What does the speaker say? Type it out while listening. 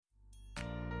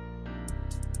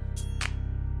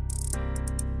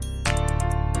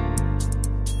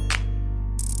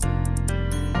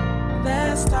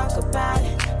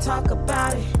talk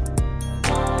about it.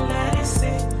 Don't let it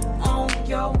sit on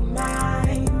your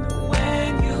mind.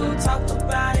 When you talk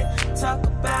about it,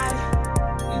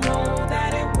 know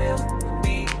that it will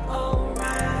be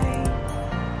alright.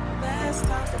 Let's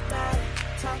talk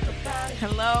about it.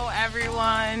 Hello,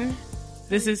 everyone.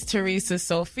 This is Teresa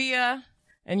Sophia,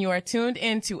 and you are tuned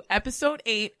in to episode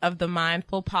 8 of the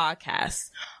Mindful Podcast.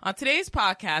 On today's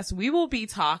podcast, we will be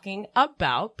talking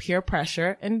about peer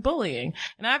pressure and bullying.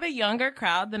 And I have a younger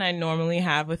crowd than I normally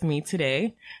have with me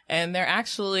today. And they're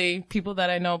actually people that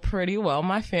I know pretty well,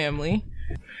 my family.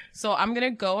 So I'm going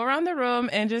to go around the room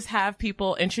and just have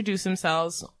people introduce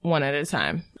themselves one at a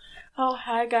time. Oh,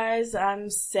 hi guys. I'm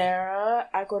Sarah.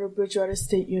 I go to Bridgewater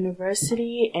State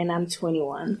University and I'm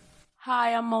 21.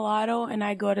 Hi, I'm Mulatto, and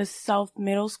I go to South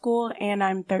Middle School, and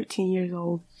I'm 13 years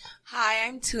old. Hi,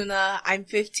 I'm Tuna. I'm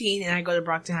 15, and I go to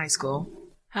Brockton High School.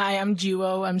 Hi, I'm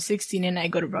Jiwo. I'm 16, and I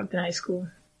go to Brockton High School.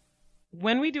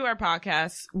 When we do our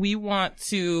podcast, we want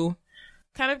to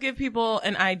kind of give people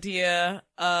an idea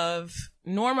of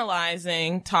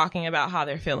normalizing talking about how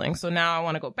they're feeling. So now I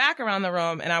want to go back around the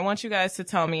room, and I want you guys to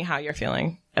tell me how you're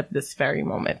feeling at this very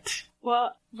moment.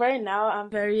 Well, right now I'm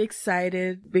very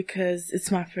excited because it's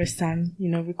my first time,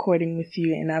 recording with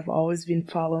you, and I've always been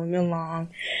following along.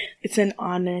 It's an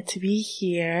honor to be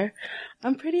here.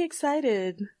 I'm pretty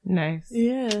excited. Nice.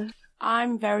 Yeah.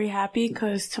 I'm very happy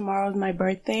because tomorrow's my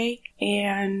birthday,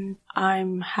 and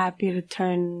I'm happy to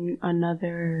turn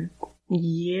another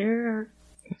year.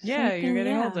 Yeah, you're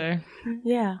getting older.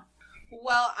 Yeah.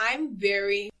 Well, I'm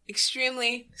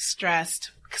extremely stressed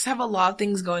because I have a lot of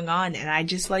things going on, and I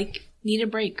just, need a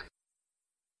break.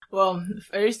 Well,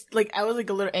 first, I was,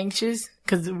 a little anxious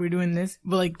because we're doing this,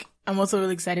 but, I'm also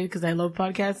really excited because I love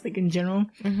podcasts, in general.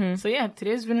 Mm-hmm. So, yeah,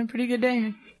 today's been a pretty good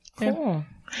day. Cool.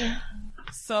 Yeah.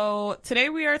 So today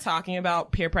we are talking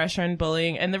about peer pressure and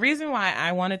bullying. And the reason why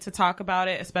I wanted to talk about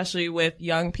it, especially with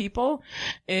young people,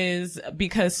 is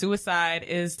because suicide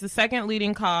is the second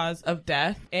leading cause of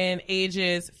death in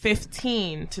ages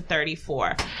 15 to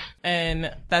 34.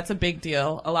 And that's a big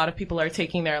deal. A lot of people are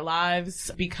taking their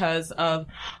lives because of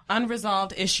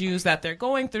unresolved issues that they're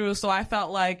going through. So I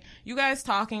felt like you guys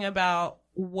talking about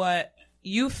what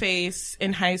you face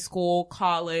in high school,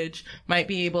 college, might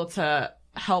be able to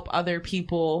help other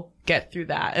people get through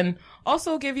that, and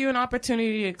also give you an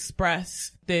opportunity to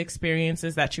express the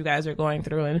experiences that you guys are going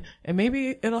through, and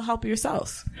maybe it'll help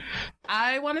yourselves.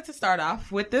 I wanted to start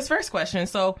off with this first question.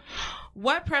 So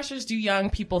what pressures do young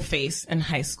people face in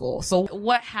high school? So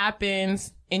what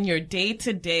happens in your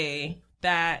day-to-day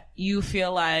that you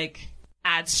feel like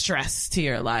adds stress to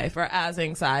your life or adds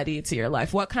anxiety to your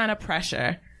life? What kind of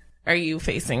pressure are you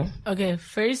facing? Okay,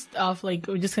 first off, we're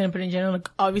just gonna put in general,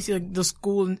 obviously, the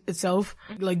school itself,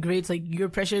 grades, you're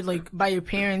pressured, by your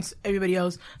parents, everybody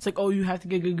else. It's oh, you have to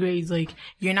get good grades.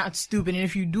 You're not stupid. And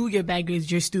if you do get bad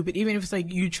grades, you're stupid. Even if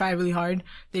it's, you try really hard,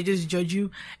 they just judge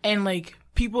you. And,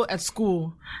 people at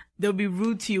school, they'll be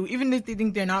rude to you. Even if they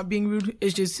think they're not being rude,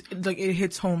 it's just, it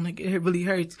hits home. It really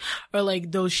hurts. Or,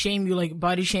 they'll shame you,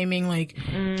 body shaming,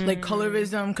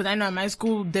 colorism. Because I know at my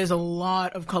school, there's a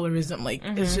lot of colorism.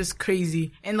 It's just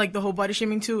crazy. And, the whole body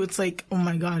shaming, too, it's oh,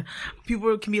 my God.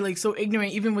 People can be, so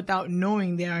ignorant, even without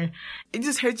knowing they are. It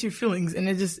just hurts your feelings, and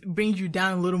it just brings you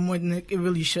down a little more than it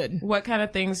really should. What kind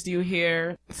of things do you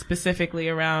hear specifically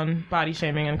around body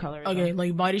shaming and colorism?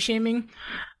 Okay, body shaming.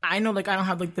 I know, I don't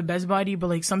have, the best body,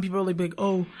 but, some people are,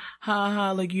 oh,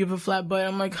 ha, you have a flat butt.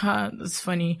 I'm ha, that's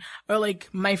funny. Or,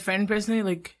 my friend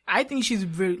personally, I think she's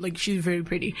very, she's very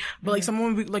pretty. But,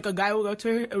 someone would be, a guy will go to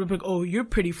her, it would be oh, you're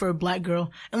pretty for a black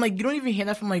girl. And, you don't even hear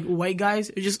that from, white guys.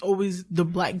 It's just always the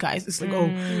black guys. It's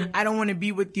oh, I don't want to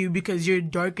be with you because you're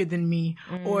darker than me.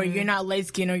 Or you're not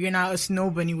light-skinned, or you're not a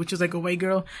snow bunny, which is, a white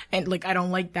girl. And, I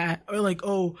don't like that. Or,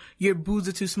 oh, your boobs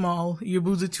are too small, your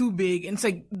boobs are too big. And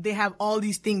it's they have all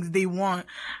these things they want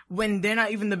when they're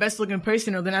not even the best looking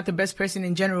person, or they're not the best person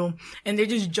in general, and they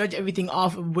just judge everything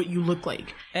off of what you look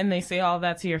like. And they say all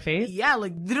that to your face? Yeah,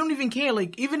 they don't even care.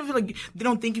 Even if they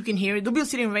don't think you can hear it, they'll be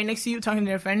sitting right next to you talking to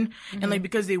their friend, and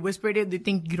because they whispered it, they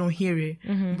think you don't hear it.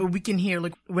 But we can hear,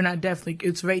 we're not deaf,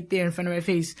 it's right there in front of our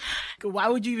face. Why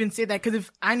would you even say that? Because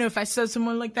if I said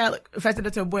someone like that, if I said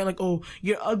that to a boy, oh,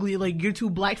 you're ugly, you're too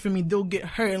black for me, they'll get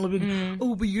hurt, and they'll be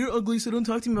oh, but you're ugly, so don't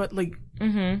talk to me about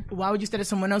why would you say that to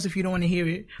someone else if you don't want to hear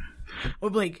it?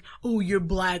 Or be oh, you're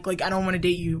black, I don't want to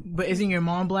date you. But isn't your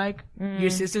mom black?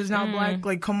 Your sister's not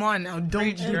black? Come on now,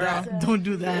 don't do that. Don't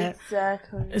do that.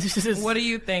 Exactly. What do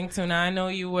you think, Tuna? I know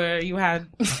you had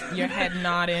your head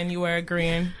nodding, you were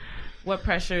agreeing. What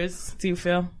pressures do you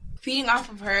feel? feeding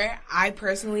off of her, I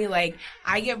personally, like,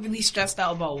 I get really stressed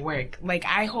out about work. Like,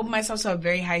 I hold myself to a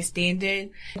very high standard.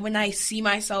 When I see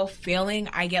myself failing,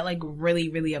 I get, like, really,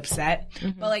 really upset.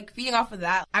 But, like, feeding off of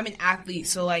that, I'm an athlete.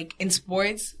 So, like, in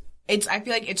sports, I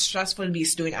feel like it's stressful to be a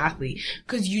student athlete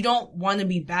because you don't want to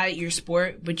be bad at your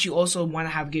sport, but you also want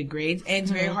to have good grades. And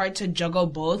it's very hard to juggle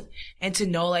both and to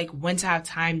know, like, when to have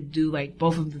time to do, like,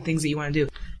 both of the things that you want to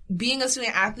do. Being a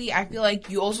student athlete, I feel like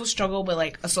you also struggle with,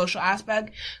 like, a social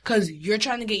aspect because you're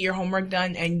trying to get your homework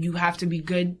done and you have to be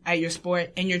good at your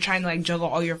sport and you're trying to, like, juggle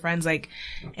all your friends. Like,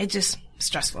 it's just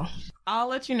stressful. I'll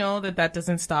let you know that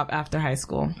doesn't stop after high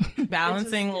school.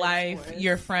 Balancing life,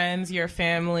 your friends, your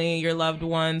family, your loved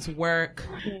ones, work,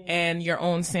 and your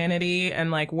own sanity, and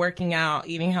like working out,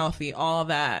 eating healthy, all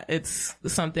that. It's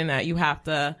something that you have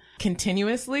to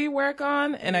continuously work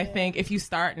on. And I think if you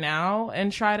start now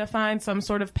and try to find some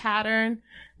sort of pattern,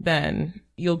 then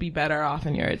you'll be better off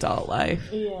in your adult life.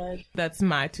 Yeah. That's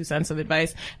my 2 cents of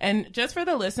advice. And just for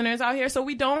the listeners out here, so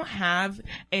we don't have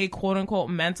a quote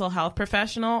unquote mental health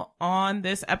professional on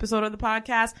this episode of the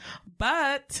podcast,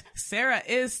 but Sarah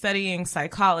is studying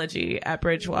psychology at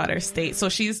Bridgewater State. So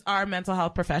she's our mental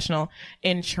health professional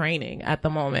in training at the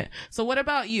moment. So what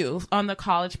about you on the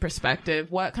college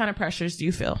perspective? What kind of pressures do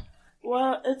you feel?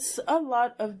 Well, it's a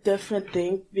lot of different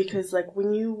things because, like,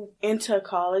 when you enter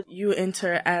college, you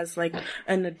enter as, like,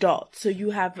 an adult. So you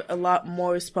have a lot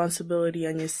more responsibility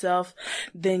on yourself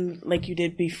than, like, you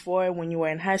did before when you were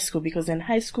in high school. Because in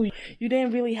high school, you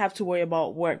didn't really have to worry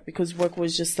about work because work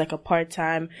was just, like, a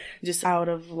part-time, just out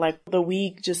of, like, the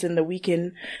week, just in the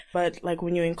weekend. But, like,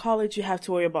 when you're in college, you have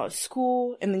to worry about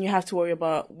school and then you have to worry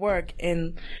about work.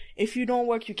 And if you don't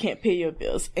work, you can't pay your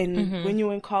bills. And when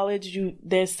you're in college,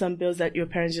 there's some bills that your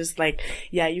parents just like,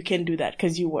 yeah, you can do that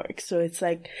because you work. So it's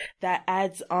like that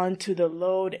adds on to the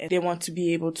load, and they want to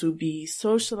be able to be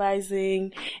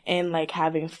socializing and like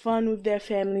having fun with their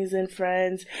families and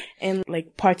friends and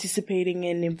like participating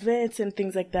in events and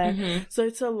things like that. So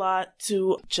it's a lot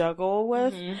to juggle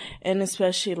with. And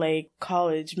especially like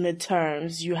college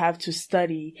midterms, you have to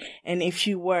study. And if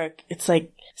you work, it's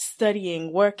like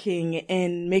studying, working,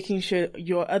 and making sure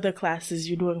your other classes,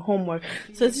 you're doing homework.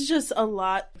 So it's just a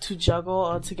lot to juggle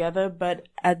altogether. But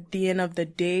at the end of the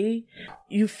day,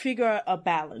 you figure out a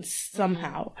balance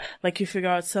somehow. Like you figure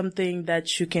out something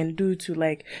that you can do to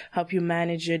like help you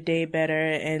manage your day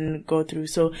better and go through.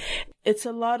 So it's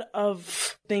a lot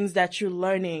of things that you're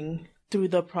learning through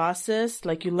the process.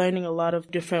 Like you're learning a lot of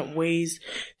different ways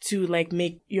to like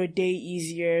make your day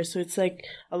easier. So it's like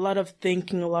a lot of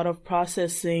thinking, a lot of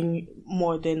processing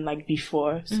more than like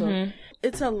before. So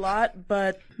it's a lot,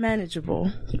 but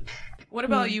manageable. What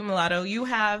about you, Mulatto? You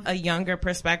have a younger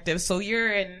perspective. So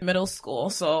you're in middle school.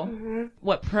 So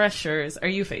what pressures are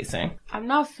you facing? I'm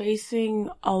not facing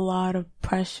a lot of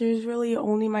pressures, really.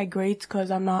 Only my grades,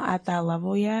 because I'm not at that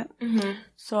level yet.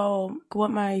 So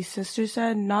what my sister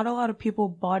said, not a lot of people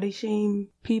body shame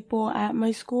people at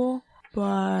my school.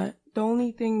 But the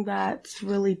only thing that's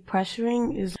really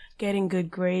pressuring is getting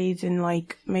good grades and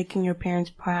like making your parents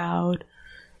proud.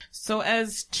 So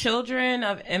as children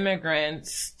of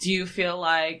immigrants, do you feel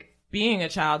like being a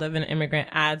child of an immigrant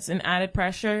adds an added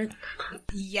pressure?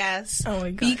 Yes. Oh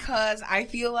my God. Because I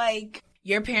feel like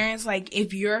your parents, like,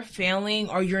 if you're failing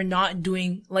or you're not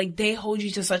doing, like, they hold you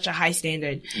to such a high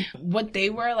standard. What they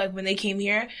were, like, when they came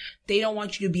here, they don't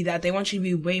want you to be that. They want you to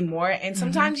be way more. And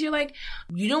sometimes you're like,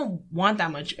 you don't want that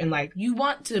much in life. You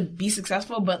want to be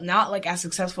successful, but not, like, as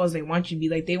successful as they want you to be.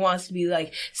 Like, they want us to be,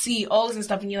 like, CEOs and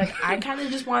stuff. And you're like, I kind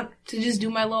of just want to just do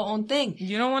my little own thing.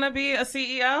 You don't want to be a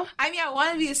CEO? I mean, I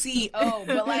want to be a CEO,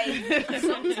 but, like,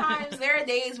 sometimes there are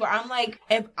days where I'm like,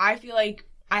 if I feel like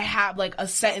I have, like, a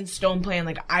set in stone plan.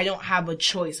 Like, I don't have a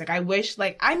choice. Like, I wish,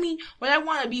 like, I mean, what I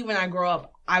want to be when I grow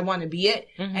up, I want to be it.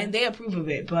 And they approve of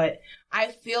it. But I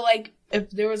feel like if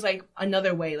there was, like,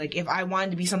 another way, like, if I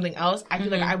wanted to be something else, I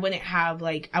feel like I wouldn't have,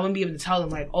 like, I wouldn't be able to tell them,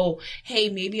 like, oh, hey,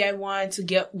 maybe I want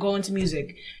to go into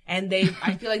music. And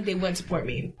I feel like they wouldn't support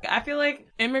me. I feel like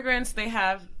immigrants, they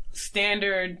have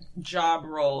standard job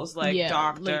roles like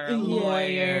doctor,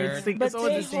 lawyer. It's like, But it's all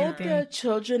they the same hold thing. their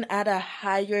children at a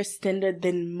higher standard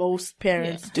than most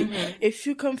parents do. If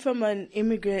you come from an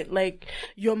immigrant, like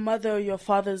your mother or your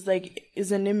father's like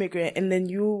is an immigrant, and then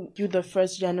you're the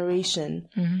first generation,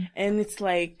 and it's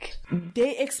like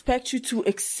they expect you to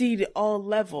exceed all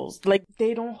levels. Like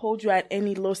they don't hold you at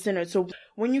any low standard. So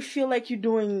when you feel like you're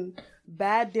doing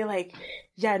bad, they're like,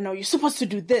 yeah, no, you're supposed to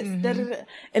do this. Da, da, da.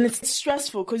 And it's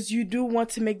stressful because you do want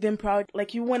to make them proud.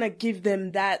 Like, you want to give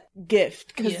them that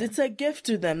gift because it's a gift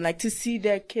to them. Like, to see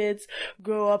their kids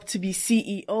grow up to be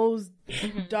CEOs,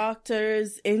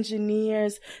 doctors,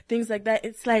 engineers, things like that.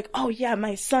 It's like, oh yeah,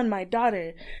 my son, my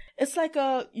daughter. It's like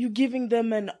you giving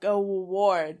them a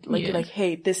reward. Like,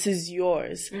 hey, this is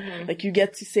yours. Like, you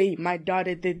get to say, my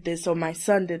daughter did this or my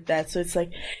son did that. So it's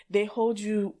like, they hold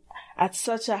you at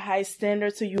such a high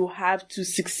standard, so you have to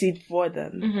succeed for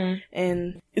them.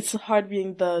 And it's hard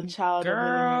being the child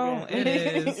Girl, of an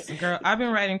immigrant. it is. Girl, I've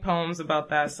been writing poems about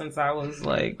that since I was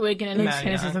like, Wait, can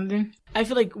I say something? I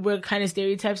feel like we're kind of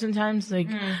stereotyped sometimes. Like,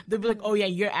 they'll be like, oh yeah,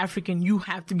 you're African, you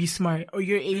have to be smart. Or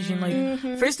you're Asian.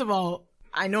 Like, first of all,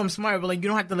 I know I'm smart, but like, you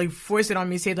don't have to like force it on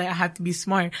me, say like I have to be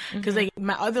smart. Cause like,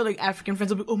 my other like African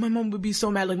friends will be, oh, my mom would be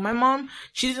so mad. Like, my mom,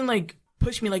 she doesn't like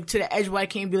push me like to the edge where I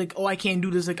can't be like, oh, I can't do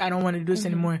this. Like, I don't want to do this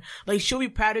anymore. Like, she'll be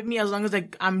proud of me as long as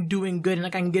like I'm doing good and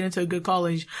like I can get into a good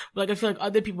college. But like, I feel like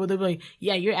other people, they'll be like,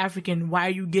 yeah, you're African. Why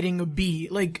are you getting a B?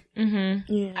 Like, I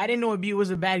didn't know a B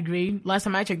was a bad grade. Last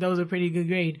time I checked, that was a pretty good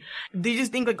grade. They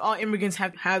just think like all immigrants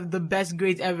have the best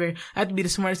grades ever. I have to be the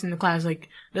smartest in the class. Like,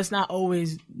 that's not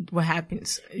always what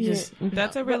happens.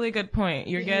 That's a really good point.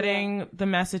 You're getting the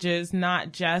messages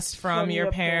not just from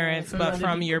your parents, but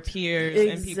from your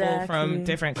peers and people from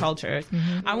different cultures.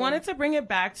 I wanted to bring it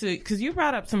back to, because you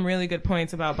brought up some really good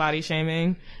points about body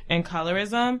shaming and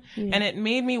colorism, and it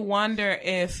made me wonder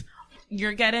if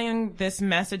you're getting this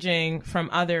messaging from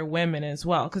other women as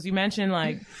well, because you mentioned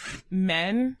like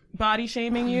men body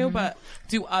shaming you, but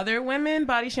do other women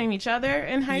body shame each other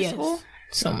in high school?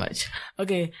 So much.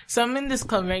 Okay, so I'm in this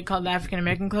club, right, called the African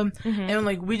American Club, and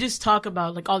like we just talk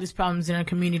about like all these problems in our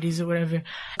communities or whatever.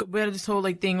 We had this whole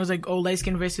like thing, it was like, oh, light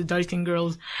skin versus dark skin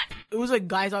girls. It was like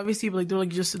guys obviously, but like they were like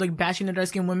just like bashing the dark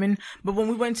skin women. But when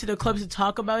we went to the clubs to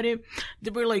talk about it,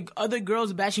 there were like other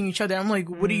girls bashing each other. I'm like,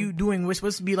 what are you doing? We're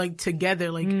supposed to be like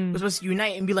together, like we're supposed to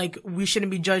unite and be like, we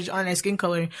shouldn't be judged on our skin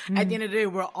color. At the end of the day,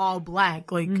 we're all black,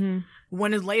 like.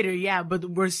 One is later, yeah, but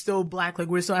we're still black, like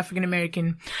we're still African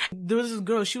American. There was this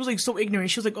girl, she was like so ignorant.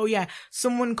 She was like, oh yeah,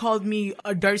 someone called me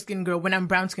a dark skinned girl when I'm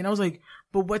brown skinned. I was like,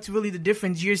 but what's really the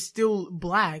difference? You're still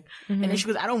black. And then she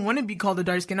goes, I don't want to be called a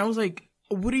dark skin. I was like,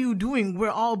 what are you doing? We're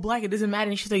all black. It doesn't matter.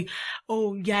 And she's like,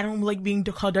 oh yeah, I don't like being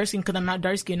called dark skin because I'm not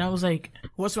dark skin. I was like,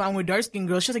 what's wrong with dark skin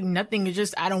girls? She's like, nothing. It's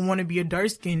just, I don't want to be a dark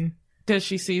skin. Does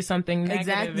she see something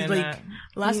negative in like, that?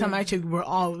 Last time I checked, we're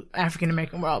all African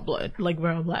American. We're all blood. Like,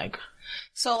 we're all black.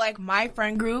 So, like, my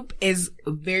friend group is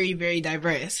very, very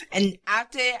diverse. And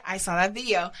after I saw that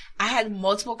video, I had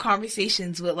multiple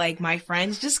conversations with, like, my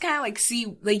friends, just kind of, like,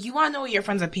 see, like, you want to know what your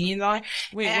friends' opinions are.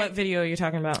 Wait, and what video are you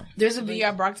talking about? There's a video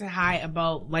at Brockton High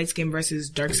about light skin versus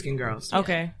dark skin girls.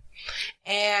 Okay.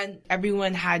 And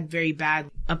everyone had very bad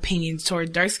opinions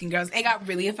toward dark skinned girls. It got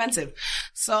really offensive.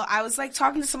 So I was like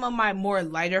talking to some of my more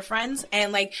lighter friends,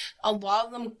 and like a lot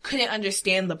of them couldn't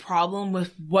understand the problem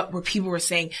with what people were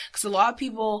saying. Cause a lot of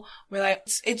people were like,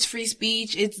 it's free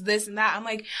speech, it's this and that. I'm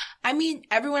like, I mean,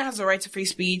 everyone has a right to free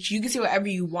speech. You can say whatever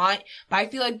you want, but I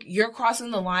feel like you're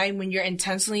crossing the line when you're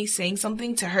intentionally saying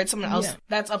something to hurt someone else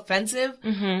that's offensive.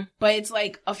 But it's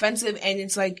like offensive, and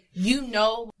it's like, you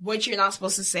know what you're not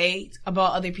supposed to say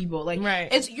about other people. Like,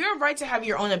 it's your right to have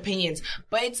your own opinions,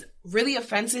 but it's really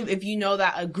offensive if you know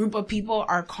that a group of people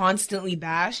are constantly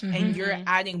bashed and you're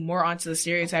adding more onto the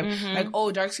stereotype. Like,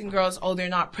 oh, dark skinned girls, oh, they're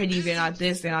not pretty, they're not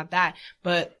this, they're not that.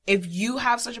 But if you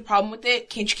have such a problem with it,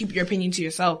 can't you keep your opinion to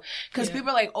yourself? Because people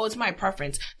are like, oh, it's my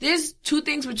preference. There's two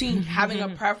things between having a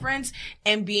preference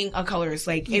and being a colorist.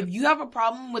 Like, if you have a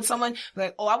problem with someone,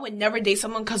 like, oh, I would never date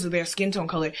someone because of their skin tone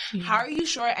color. How are you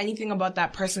sure anything about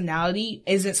that personality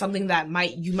isn't something that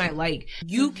you might like?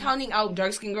 You counting out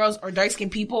dark skinned girls or dark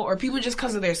skinned people or people just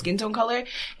because of their skin tone color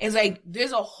is like,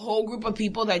 there's a whole group of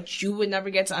people that you would never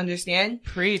get to understand.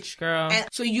 Preach, girl. And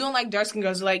so you don't like dark skinned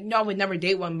girls. They're like, no, I would never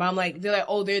date one. But I'm like, they're like,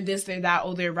 oh, they're this, they're that,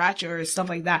 oh, they're ratchet or stuff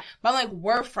like that. But I'm like,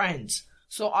 we're friends.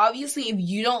 So obviously, if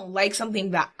you don't like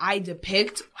something that I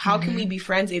depict, how can we be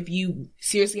friends if you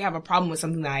seriously have a problem with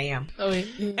something that I am?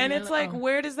 And it's like,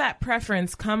 where does that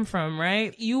preference come from,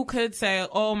 right? You could say,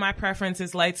 oh, my preference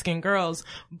is light-skinned girls,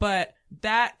 but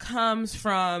that comes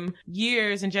from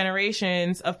years and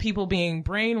generations of people being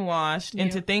brainwashed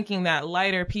into thinking that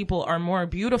lighter people are more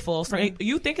beautiful. So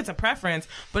you think it's a preference,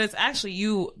 but it's actually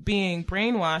you being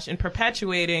brainwashed and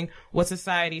perpetuating what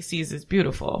society sees as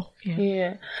beautiful.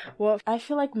 Yeah. Well, I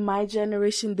feel like my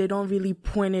generation, they don't really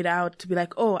point it out to be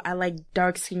like, oh, I like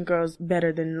dark skin girls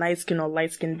better than light skin or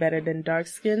light skin better than dark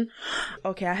skin.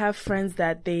 Okay, I have friends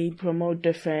that they promote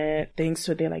different things.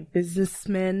 So they're like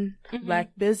businessmen, black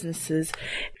businesses.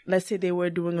 let's say they were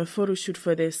doing a photo shoot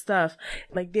for their stuff,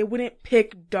 like they wouldn't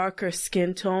pick darker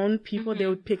skin tone people. They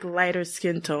would pick lighter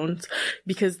skin tones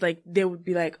because like they would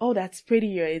be like, oh, that's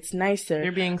prettier, it's nicer.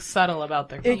 They're being subtle about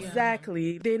their color.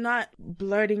 Exactly. They're not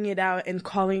blurting it out and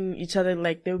calling each other,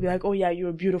 like they would be like, oh yeah, you're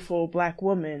a beautiful black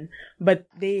woman. But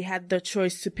they had the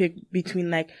choice to pick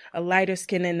between like a lighter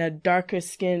skin and a darker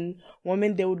skin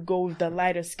woman. They would go with the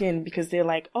lighter skin because they're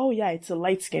like, oh yeah, it's a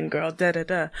light skin girl, da da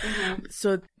da.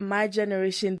 So my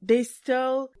generation, they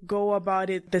still go about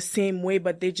it the same way,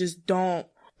 but they just don't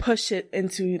push it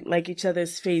into like each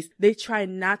other's face. They try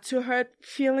not to hurt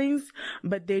feelings,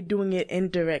 but they're doing it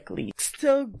indirectly.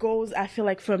 Still goes, I feel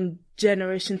like, from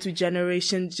generation to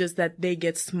generation, just that they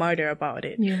get smarter about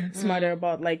it. Smarter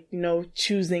about like, you know,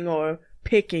 choosing or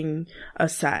picking a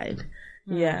side.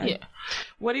 Yeah.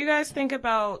 What do you guys think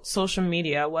about social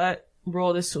media? What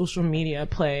role does social media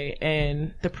play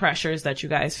in the pressures that you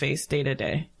guys face day to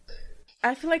day?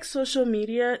 I feel like social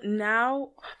media now,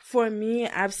 for me,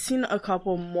 I've seen a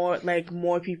couple more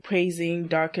people praising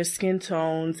darker skin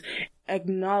tones,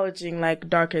 acknowledging like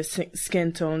darker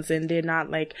skin tones, and they're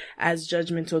not like as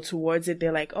judgmental towards it.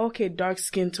 They're like, okay, dark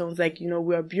skin tones, like, you know,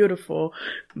 we're beautiful.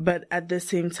 But at the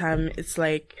same time, it's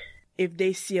like, if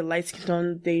they see a light skin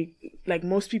tone, they, like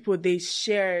most people, they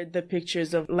share the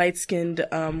pictures of light skinned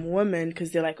women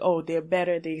because they're like, oh, they're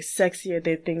better, they're sexier,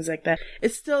 they're things like that.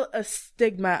 It's still a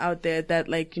stigma out there that,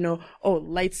 like, you know, oh,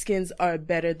 light skins are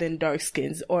better than dark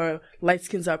skins, or light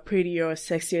skins are prettier or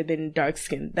sexier than dark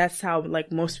skin. That's how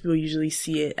like most people usually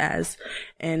see it as.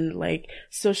 And like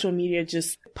social media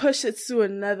just push it to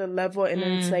another level, and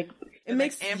then it's like, it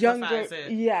makes like younger.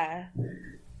 it. Yeah.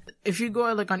 If you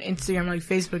go like on Instagram, like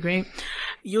Facebook, right,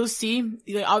 you'll see,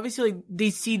 like, obviously, like, they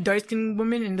see dark-skinned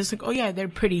women and it's like, oh yeah, they're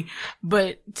pretty.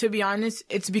 But to be honest,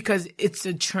 it's because it's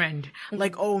a trend.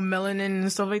 Like, oh, melanin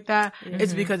and stuff like that.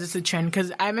 It's because it's a trend.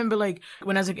 Cause I remember like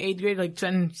when I was like 8th grade,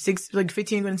 like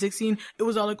 15 going 16, it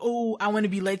was all like, oh, I want to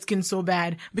be light-skinned so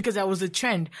bad because that was a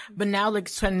trend. But now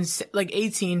like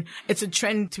 18, it's a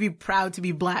trend to be proud to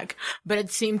be black. But at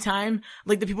the same time,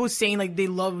 like the people saying like they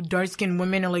love dark-skinned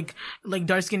women or like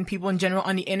dark-skinned people in general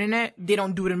on the internet, they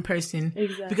don't do it in person.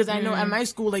 Exactly. Because I know at my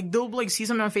school, like they'll like see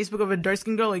something on Facebook of a dark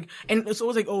skinned girl, like, and it's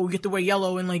always like, oh, you have to wear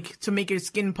yellow and like to make your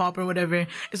skin pop or whatever.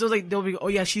 It's always like they'll be, oh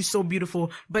yeah, she's so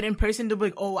beautiful. But in person, they'll be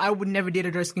like, oh, I would never date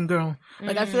a dark skinned girl.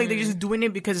 Like I feel like they're just doing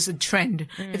it because it's a trend.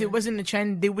 If it wasn't a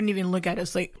trend, they wouldn't even look at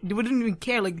us. Like they wouldn't even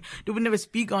care. Like they would never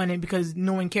speak on it because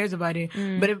no one cares about it.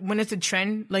 But when it's a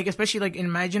trend, like especially like in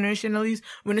my generation at least,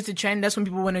 when it's a trend, that's when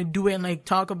people want to do it and like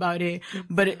talk about it.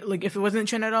 But like if it wasn't a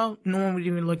trend at all, no one would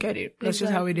even look at it. That's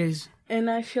just how it is. And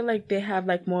I feel like they have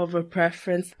like more of a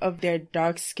preference of their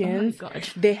dark skins. Oh my God.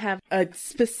 They have a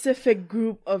specific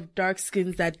group of dark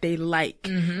skins that they like.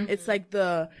 It's like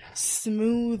the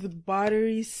smooth,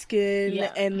 buttery skin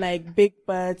and like big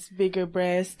butts, bigger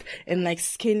breasts, and like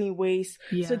skinny waist.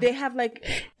 So they have like,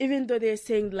 even though they're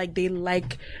saying like they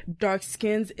like dark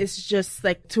skins, it's just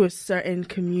like to a certain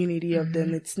community of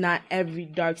them. It's not every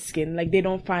dark skin. Like they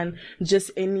don't find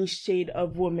just any shade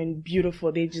of woman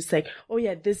beautiful. They just like, oh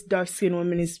yeah, this dark skin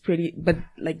woman is pretty, but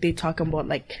like they talk about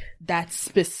like that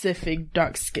specific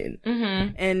dark skin.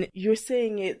 And you're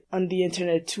saying it on the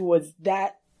internet towards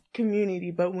that community,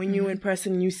 but when you're in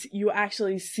person, you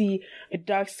actually see a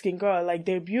dark skinned girl, like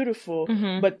they're beautiful,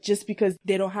 but just because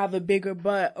they don't have a bigger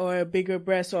butt or a bigger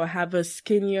breast or have a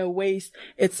skinnier waist,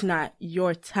 it's not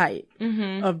your type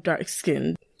of dark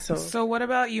skin. So what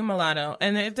about you, Mulatto?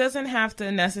 And it doesn't have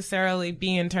to necessarily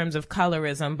be in terms of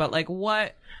colorism, but like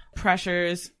what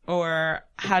pressures or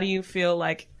how do you feel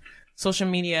like social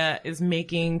media is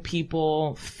making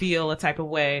people feel a type of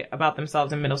way about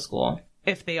themselves in middle school,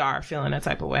 if they are feeling a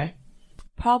type of way?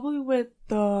 Probably with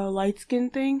the light skin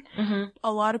thing,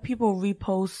 a lot of people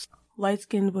repost light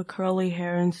skin with curly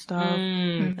hair and stuff.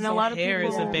 And so a lot of hair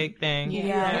people, is a big thing.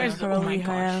 Yeah, curly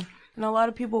hair. And a lot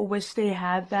of people wish they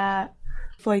had that.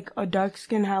 If like a dark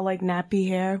skin had like nappy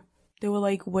hair, they would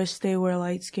like wish they were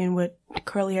light skin with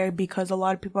curly hair, because a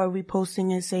lot of people are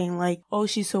reposting it saying like, oh,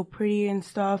 she's so pretty and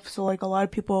stuff. So like a lot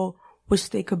of people wish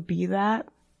they could be that.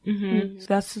 So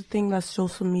that's the thing that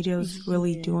social media is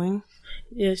really doing.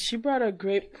 Yeah, she brought a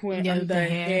great point on the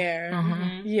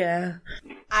hair. Yeah.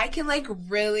 I can like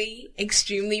really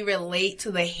extremely relate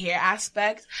to the hair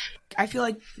aspect. I feel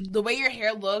like the way your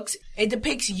hair looks, it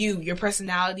depicts you, your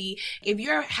personality. If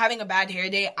you're having a bad hair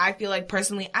day, I feel like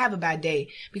personally I have a bad day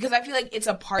because I feel like it's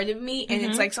a part of me and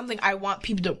it's like something I want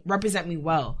people to represent me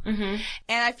well. And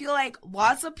I feel like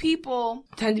lots of people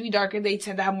tend to be darker. They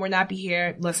tend to have more nappy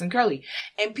hair, less than curly.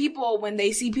 And people, when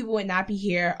they see people with nappy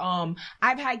hair,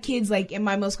 I've had kids like in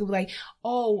my middle school be like,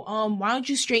 oh, why don't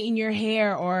you straighten your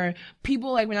hair? Or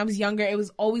people like when I was younger, it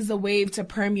was always the wave to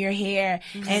perm your hair.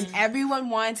 And everyone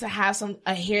wanted to have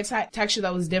a hair texture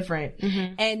that was different.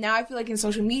 And now I feel like in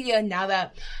social media, now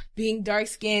that being dark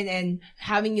skinned and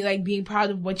having like being proud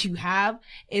of what you have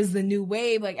is the new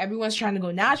wave. Like everyone's trying to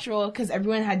go natural because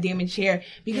everyone had damaged hair.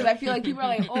 Because I feel like people are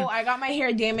like, oh, I got my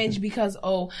hair damaged because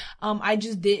I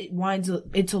just did want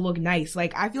it to look nice.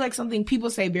 Like I feel like something people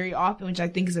say very often, which I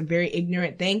think is a very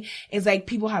ignorant thing, is like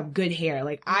people have good hair.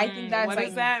 Like I think that's what like,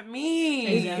 does that mean?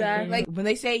 Exactly. like when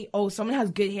they say, oh, someone has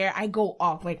good hair, I go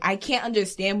off. Like I can't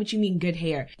understand what you mean good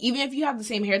hair. Even if you have the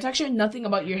same hair texture, nothing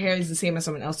about your hair is the same as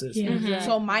someone else's.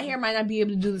 So my hair might not be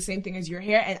able to do the same thing as your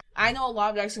hair. And I know a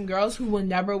lot of dark-skinned girls who will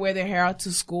never wear their hair out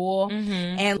to school.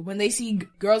 And when they see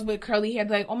girls with curly hair,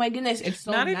 they're like, oh my goodness, it's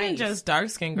so Not nice. even just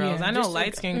dark-skinned girls. I know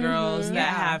light-skinned girls that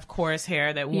have coarse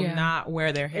hair that will not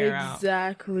wear their hair out.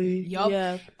 Exactly. Yup.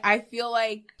 Yeah. I feel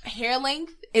like hair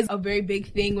length is a very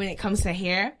big thing when it comes to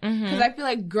hair. Because I feel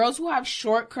like girls who have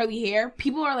short curly hair,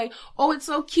 people are like, oh, it's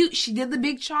so cute. She did the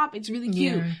big chop. It's really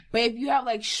cute. But if you have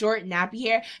like short nappy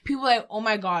hair, people are like, oh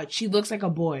my God, she looks like a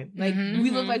boy. Like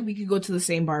we look like we could go to the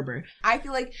same barber. I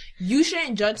feel like you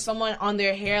shouldn't judge someone on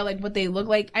their hair, like what they look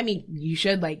like. I mean, you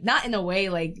should, like, not in a way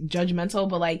like judgmental,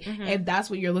 but like if that's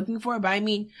what you're looking for. But I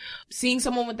mean, seeing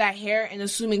someone with that hair and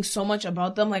assuming so much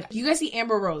about them, like you guys see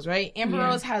Amber Rose, right? Amber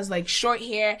Rose has like short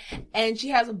hair and she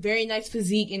has a very nice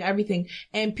physique and everything,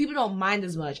 and people don't mind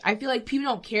as much. I feel like people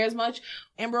don't care as much.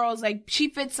 Amber Rose, like, she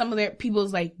fits some of their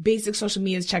people's like basic social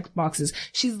media check boxes.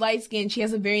 She's light skinned, she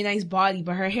has a very nice body,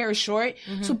 but her hair is short,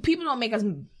 so people don't make as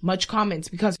much comments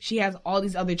because she has all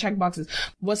these other check boxes.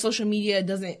 What social media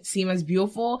doesn't seem as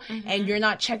beautiful, and you're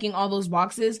not checking all those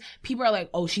boxes, people are like,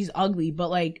 oh, she's ugly, but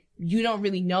like you don't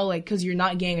really know, like, because you're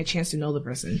not getting a chance to know the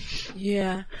person.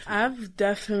 Yeah, I've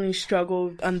definitely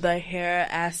struggled on the hair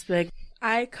aspect.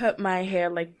 I cut my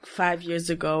hair like 5 years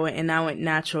ago and I went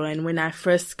natural. And when I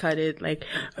first cut it, like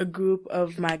a group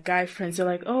of my guy friends are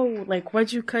like, oh, like,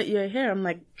 why'd you cut your hair? I'm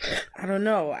like, I don't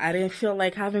know. I didn't feel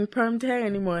like having permed hair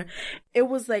anymore. It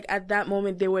was like at that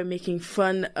moment they were making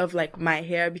fun of like my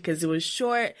hair because it was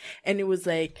short and it was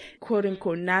like quote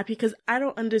unquote nappy, because I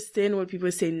don't understand when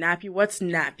people say nappy. What's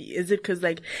nappy? Is it because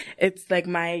like it's like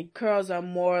my curls are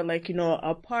more like, you know,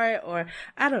 apart, or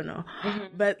I don't know.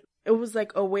 But it was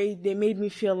like a way they made me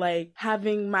feel like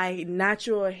having my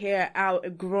natural hair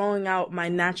out, growing out my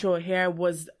natural hair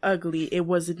was ugly. It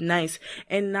wasn't nice.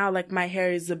 And now like my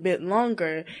hair is a bit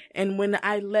longer. And when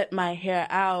I let my hair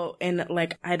out and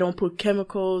like I don't put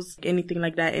chemicals, anything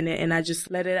like that in it, and I just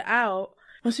let it out,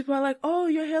 most people are like, oh,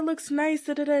 your hair looks nice.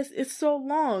 It's so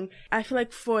long. I feel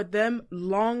like for them,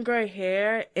 longer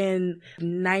hair and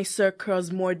nicer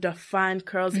curls, more defined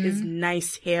curls is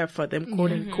nice hair for them,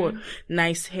 quote unquote,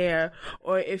 nice hair.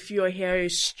 Or if your hair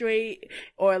is straight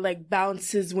or like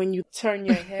bounces when you turn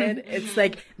your head, it's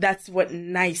like, that's what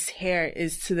nice hair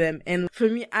is to them. And for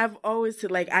me, I've always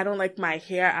said like, I don't like my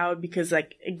hair out because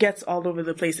like it gets all over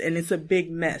the place and it's a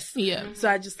big mess. Yeah. So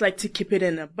I just like to keep it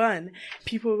in a bun.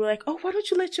 People were like, oh, why don't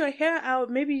you let your hair out?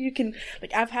 Maybe you can,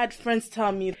 like, I've had friends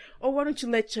tell me, oh, why don't you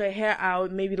let your hair out?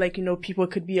 Maybe like, you know, people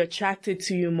could be attracted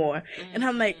to you more. And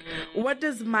I'm like, what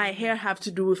does my hair have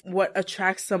to do with what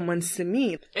attracts someone to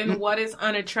me? And what is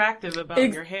unattractive about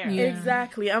your hair?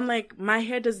 Exactly. I'm like, my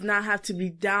hair does not have to be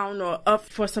down or up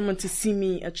for someone to see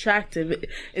me attractive.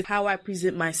 It's how I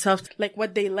present myself, like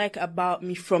what they like about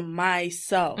me from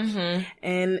myself.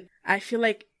 And I feel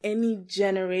like any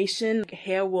generation,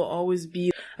 hair will always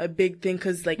be a big thing,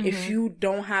 because like if you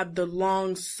don't have the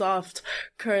long, soft,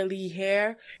 curly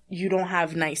hair, you don't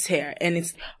have nice hair. And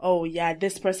it's, oh yeah,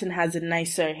 this person has a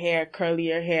nicer hair,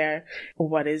 curlier hair.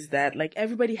 What is that? Like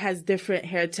everybody has different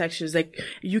hair textures. Like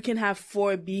you can have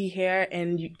 4B hair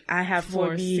and I have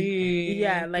 4B. 4C,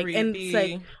 Yeah, like 3B. And it's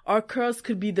like our curls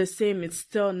could be the same. It's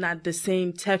still not the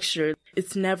same texture.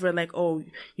 It's never like, oh,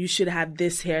 you should have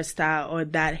this hairstyle or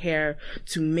that hair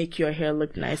to make your hair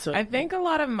look nice. So I think a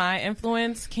lot of my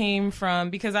influence came from,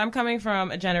 because I'm coming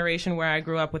from a generation where I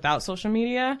grew up without social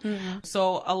media.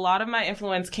 So a lot of my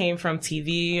influence came from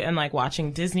TV and like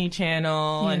watching Disney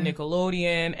Channel and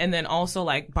Nickelodeon, and then also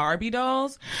like Barbie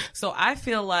dolls. So I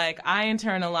feel like I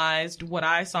internalized what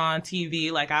I saw on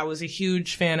TV. Like I was a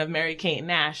huge fan of Mary-Kate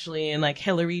and Ashley and like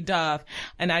Hilary Duff.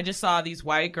 And I just saw these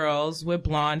white girls with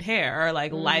blonde hair or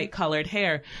like light colored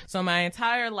hair. So my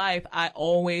entire life, I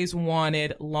always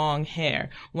wanted long hair.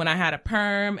 When I had a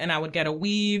perm and I would get a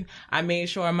weave, I made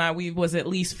sure my weave was at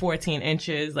least 14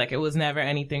 inches. Like it was never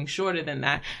anything shorter than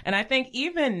that. And I think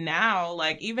even now,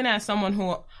 like even as someone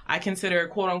who I consider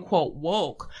quote unquote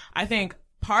woke, I think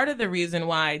part of the reason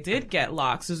why I did get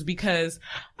locks is because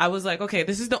I was like, okay,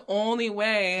 this is the only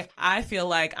way I feel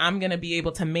like I'm going to be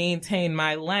able to maintain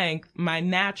my length, my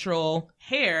natural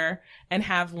hair, and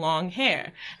have long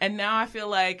hair. And now I feel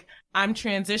like I'm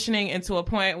transitioning into a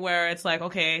point where it's like,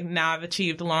 okay, now I've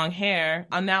achieved long hair.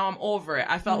 Now I'm over it.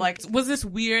 I felt like it was this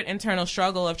weird internal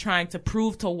struggle of trying to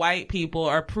prove to white people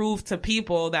or prove to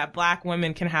people that black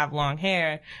women can have long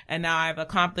hair. And now I've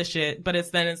accomplished it. But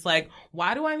it's like,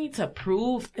 why do I need to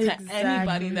prove to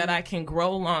anybody that I can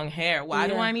grow long hair? Why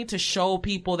do I need to show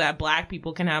people that black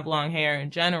people can have long hair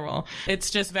in general? It's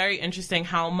just very interesting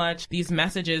how much these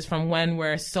messages from when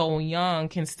we're so young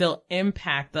can still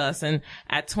impact us. And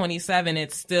at 27,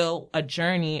 it's still a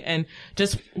journey. And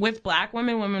just with black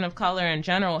women, women of color in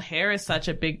general, hair is such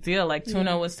a big deal. Like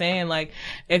Tuna was saying, like,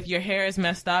 if your hair is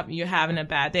messed up, you're having a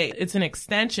bad day. It's an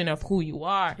extension of who you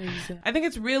are. Exactly. I think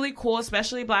it's really cool,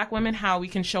 especially black women, how we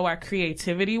can show our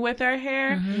creativity with our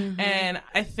hair. And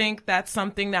I think that's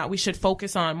something that we should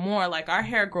focus on more. Like, our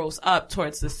hair grows up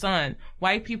towards the sun.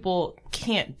 White people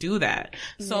can't do that.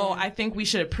 So I think we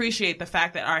should appreciate the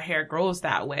fact that our hair grows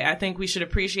that way. I think we should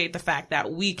appreciate the fact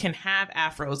that we can have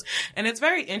afros. And it's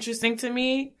very interesting to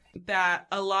me that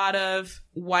a lot of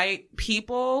white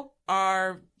people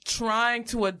are trying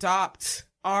to adopt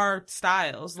our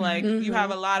styles. Like, you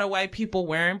have a lot of white people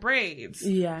wearing braids.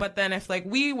 Yeah. But then if, like,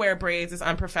 we wear braids, it's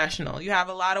unprofessional. You have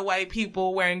a lot of white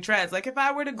people wearing dreads. Like, if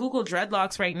I were to Google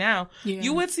dreadlocks right now,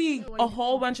 you would see a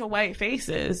whole bunch of white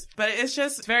faces. But it's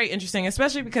just very interesting,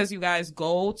 especially because you guys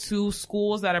go to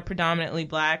schools that are predominantly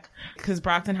black. Because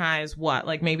Brockton High is what?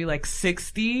 Like, maybe like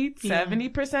 60,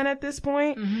 70% at this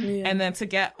point? And then to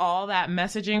get all that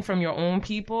messaging from your own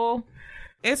people,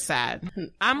 it's sad.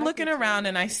 I'm looking around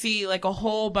and I see like a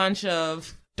whole bunch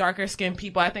of darker skinned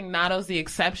people. I think Nato's the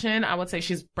exception. I would say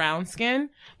she's brown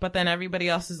skin, but then everybody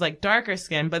else is like darker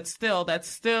skin. But still, that's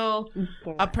still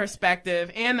a perspective,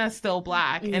 and that's still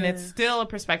black. And it's still a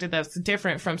perspective that's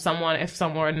different from someone if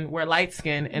someone were light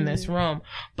skinned in this room.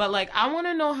 But like, I want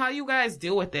to know how you guys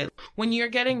deal with it when you're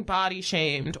getting body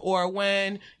shamed, or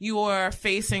when you're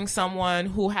facing someone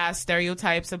who has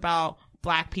stereotypes about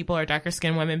black people or darker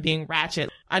skinned women being ratchet.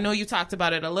 I know you talked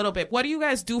about it a little bit. What do you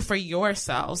guys do for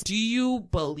yourselves? Do you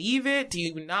believe it? Do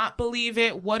you not believe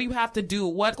it? What do you have to do?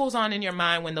 What goes on in your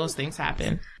mind when those things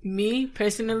happen? Me,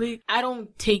 personally, I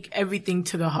don't take everything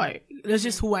to the heart. That's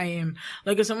just who I am.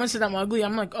 Like, if someone says I'm ugly,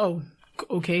 I'm like, oh,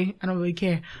 okay, I don't really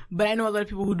care. But I know a lot of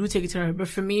people who do take it to her. But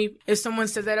for me, if someone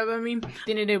says that about me, at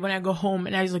the end of the day, when I go home,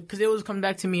 and I was like, because it always comes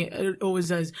back to me, it always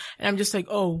does. And I'm just like,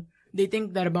 oh, they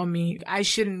think that about me. I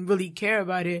shouldn't really care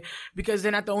about it, because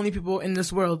they're not the only people in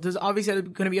this world. There's obviously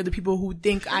going to be other people who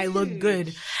think I look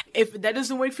good. If that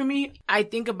doesn't work for me, I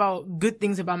think about good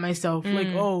things about myself. Like,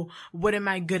 oh, what am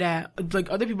I good at? Like,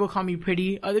 other people call me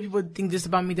pretty. Other people think this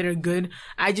about me that are good.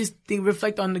 I just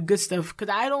reflect on the good stuff,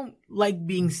 because I don't like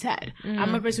being sad.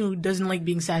 I'm a person who doesn't like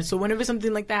being sad. So whenever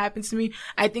something like that happens to me,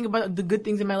 I think about the good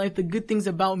things in my life, the good things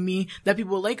about me that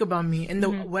people like about me,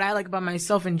 and what I like about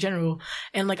myself in general.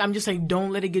 And like, I'm just like,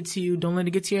 don't let it get to you. Don't let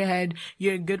it get to your head.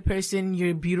 You're a good person.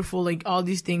 You're beautiful. Like, all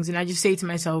these things. And I just say to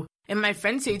myself, and my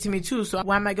friends say it to me too, so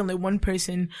why am I gonna let one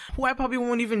person who I probably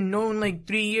won't even know in like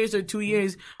 3 years or 2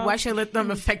 years, why should I let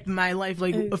them affect my life,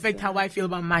 like affect how I feel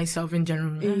about myself in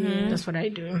general? That's what I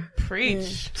do.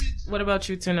 Preach. What about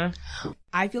you, Tuna?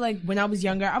 I feel like when I was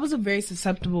younger, I was a very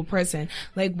susceptible person.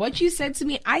 Like, what you said to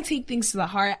me, I take things to the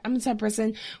heart. I'm the type of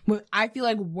person where I feel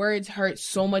like words hurt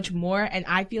so much more. And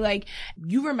I feel like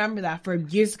you remember that for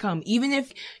years to come. Even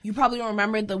if you probably don't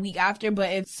remember it the week after,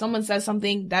 but if someone says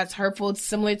something that's hurtful, it's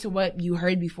similar to what you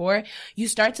heard before, you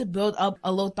start to build up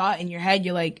a little thought in your head.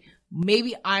 You're like,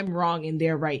 maybe I'm wrong and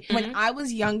they're right. Mm-hmm. When I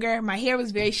was younger, my hair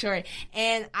was very short,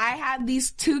 and I had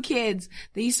these 2 kids.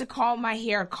 They used to call my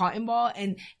hair a cotton ball,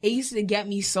 and it used to get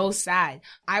me so sad.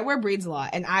 I wear braids a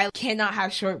lot, and I cannot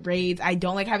have short braids. I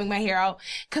don't like having my hair out,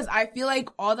 because I feel like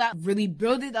all that really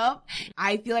built it up.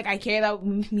 I feel like I carry that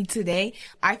with me today.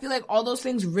 I feel like all those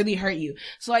things really hurt you.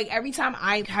 So like every time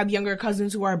I have younger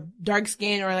cousins who are dark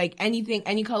skinned or like anything,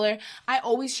 any color, I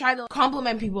always try to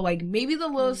compliment people, like maybe the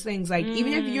littlest things, like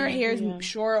even if your hair is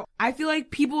short. I feel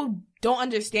like people don't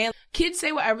understand. Kids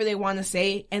say whatever they want to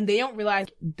say, and they don't realize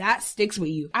that sticks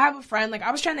with you. I have a friend, like,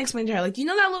 I was trying to explain to her, like, you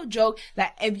know that little joke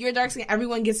that if you're dark skin,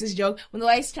 everyone gets this joke? When the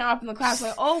lights turn off in the class,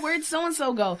 like, oh, where'd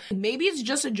so-and-so go? Maybe it's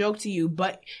just a joke to you,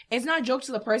 but it's not a joke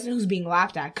to the person who's being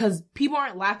laughed at, because people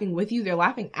aren't laughing with you, they're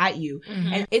laughing at you.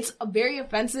 Mm-hmm. And it's very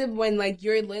offensive when, like,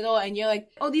 you're little and you're like,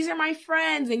 oh, these are my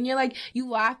friends, and you're like, you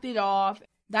laughed it off.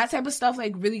 That type of stuff,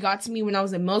 like, really got to me when I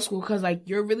was in middle school, because, like,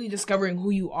 you're really discovering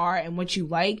who you are and what you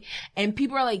like, and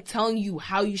people are, like, telling you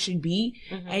how you should be,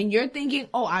 and you're thinking,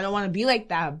 oh, I don't want to be like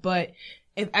that, but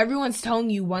if everyone's telling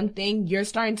you one thing, you're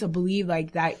starting to believe,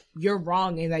 like, that you're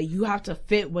wrong and that you have to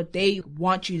fit what they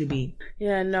want you to be.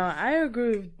 Yeah, no, I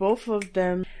agree with both of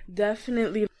them.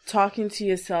 Definitely talking to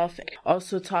yourself,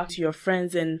 also talk to your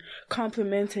friends and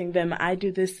complimenting them. I do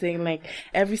this thing, like,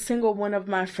 every single one of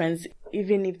my friends,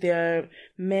 even if they're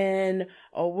men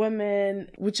or women,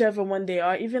 whichever one they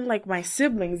are, even like my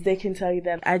siblings, they can tell you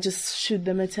that. I just shoot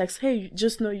them a text, hey,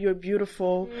 just know you're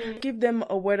beautiful. Give them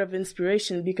a word of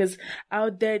inspiration, because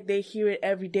out there they hear it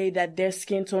every day that their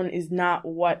skin tone is not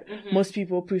what most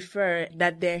people prefer,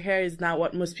 that their hair is not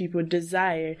what most people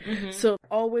desire. So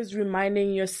always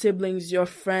reminding your siblings, your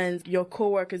friends, your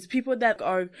coworkers, people that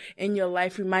are in your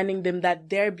life, reminding them that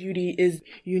their beauty is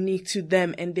unique to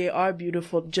them and they are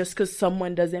beautiful. Just because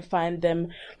someone doesn't find them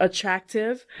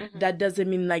attractive, that doesn't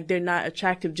mean like they're not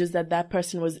attractive, just that that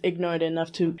person was ignorant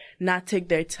enough to not take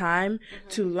their time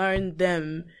to learn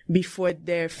them before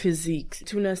their physique.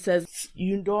 Tuna says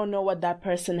you don't know what that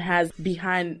person has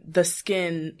behind the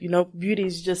skin. You know, beauty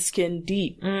is just skin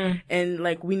deep. And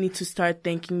like we need to start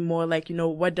thinking more like, you know,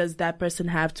 what does that person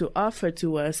have to offer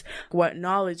to us? What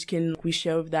knowledge can we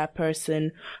share with that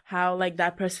person? How like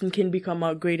that person can become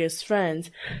our greatest friends?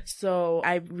 So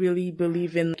I really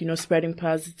believe in, you know, spreading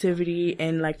positivity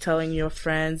and like telling your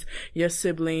friends, your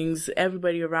siblings,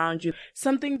 everybody around you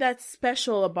something that's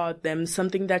special about them,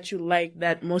 something that you like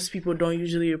that most people don't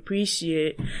usually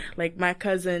appreciate. Like my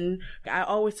cousin, I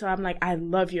always tell her, I'm like, I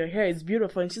love your hair, it's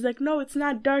beautiful. And she's like, no, it's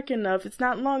not dark enough, it's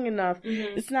not long enough,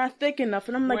 it's not thick enough.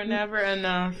 And I'm like, we're never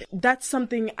enough. That's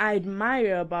something I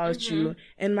admire about you.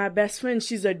 And my best friend,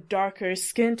 she's a darker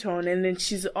skin tone, and then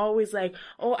she's always like,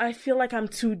 oh, I feel like I'm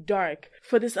too dark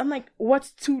for this. I'm like,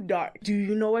 what's too dark? Do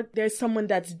you know what? There's someone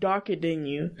that's darker than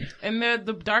you. And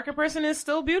the darker person is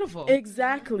still beautiful.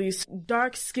 Exactly.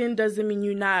 Dark skin doesn't mean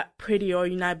you're not pretty or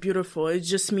you're not beautiful. It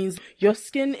just means your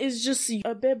skin is just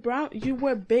a bit brown. You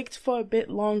were baked for a bit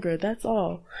longer. That's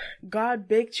all. God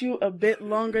baked you a bit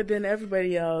longer than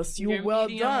everybody else. You're well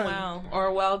done.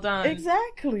 Well done.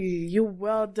 Exactly. You're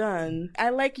well done. I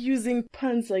like using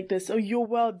puns like this. Oh, you're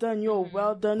well done. You're a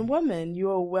well done woman.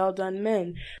 You're a well done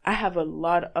man. I have a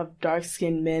lot of dark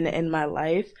skinned men in my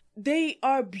life. They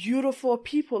are beautiful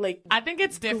people. Like, I think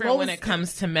it's different when it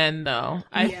comes to men, though.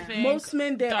 I think most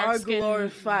men, they are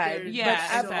glorified. Yeah,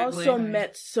 but I've exactly. also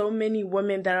met so many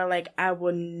women that are like, I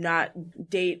will not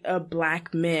date a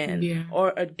black man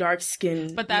or a dark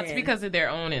skinned. But that's man. Because of their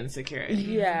own insecurity.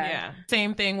 Yeah.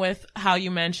 Same thing with how you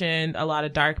mentioned a lot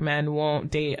of dark men won't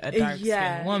date a dark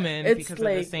skinned woman because of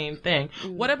the same thing.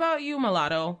 What about you,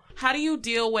 Mulatto? How do you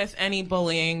deal with any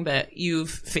bullying that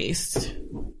you've faced?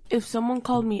 If someone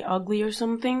called me ugly or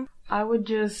something, I would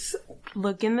just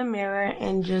look in the mirror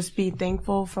and just be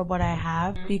thankful for what I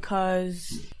have,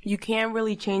 because you can't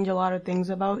really change a lot of things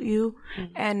about you,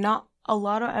 and not a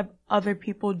lot of other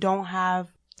people don't have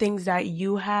things that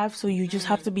you have, so you just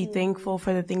have to be thankful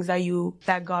for the things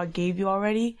that God gave you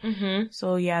already.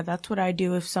 So yeah, that's what I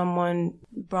do if someone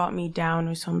brought me down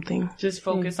or something. Just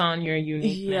focus on your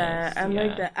uniqueness. Yeah, I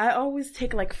like that. I always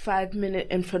take like 5 minutes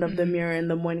in front of the mirror in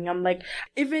the morning. I'm like,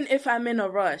 even if I'm in a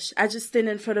rush, I just stand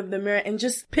in front of the mirror and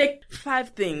just pick 5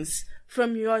 things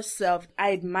from yourself,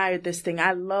 I admire this thing.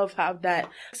 I love how that,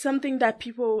 something that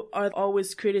people are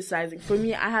always criticizing. For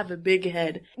me, I have a big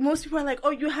head. Most people are like,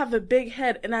 oh, you have a big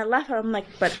head. And I laugh at it. I'm like,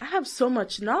 but I have so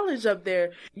much knowledge up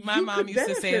there. My mom used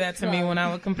to say that to me when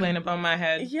I would complain about my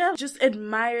head. Yeah, just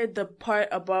admire the part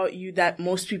about you that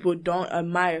most people don't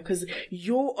admire, because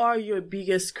you are your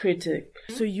biggest critic.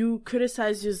 So you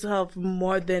criticize yourself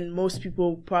more than most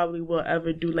people probably will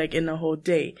ever do, like, in a whole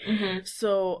day.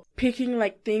 So picking,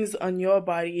 like, things on your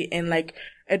body and, like,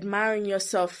 admiring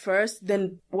yourself first,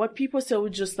 then what people say will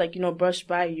just, like, you know, brush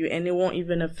by you and it won't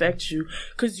even affect you,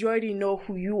 because you already know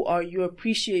who you are. You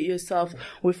appreciate yourself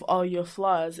with all your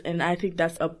flaws, and I think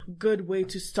that's a good way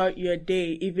to start your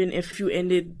day. Even if you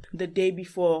ended the day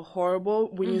before horrible,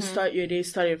 when you start your day,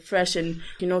 start it fresh, and,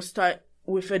 you know, start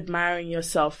with admiring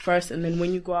yourself first, and then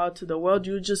when you go out to the world,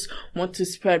 you just want to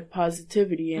spread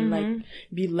positivity and like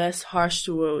be less harsh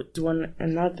to one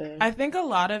another. I think a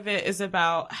lot of it is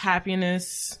about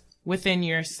happiness within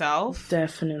yourself.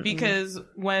 Definitely. Because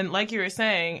when, like you were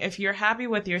saying, if you're happy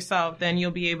with yourself, then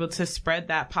you'll be able to spread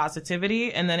that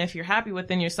positivity. And then if you're happy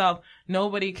within yourself,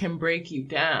 nobody can break you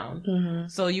down.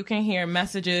 So you can hear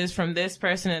messages from this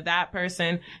person to that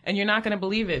person, and you're not going to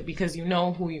believe it because you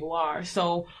know who you are.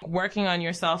 So working on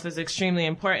yourself is extremely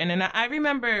important. And I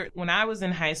remember when I was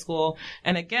in high school,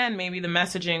 and again, maybe the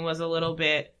messaging was a little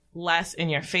bit less in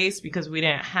your face because we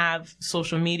didn't have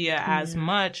social media as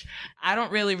much. I don't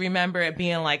really remember it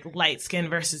being like light skin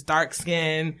versus dark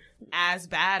skin as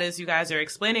bad as you guys are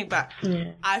explaining, but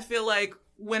I feel like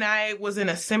when I was in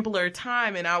a simpler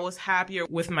time and I was happier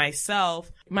with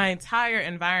myself, my entire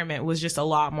environment was just a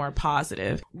lot more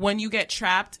positive. When you get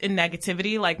trapped in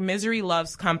negativity, like misery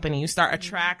loves company, you start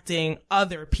attracting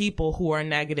other people who are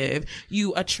negative.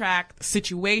 You attract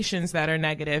situations that are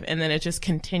negative, and then it just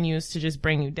continues to just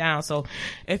bring you down. So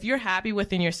if you're happy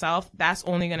within yourself, that's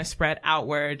only going to spread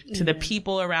outward to the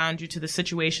people around you, to the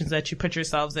situations that you put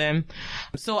yourselves in.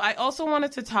 So I also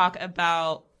wanted to talk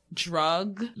about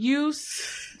drug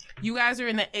use. You guys are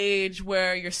in the age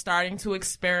where you're starting to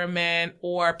experiment,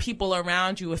 or people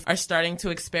around you are starting to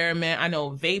experiment. I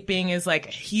know vaping is like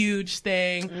a huge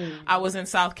thing. I was in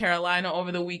South Carolina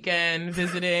over the weekend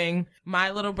visiting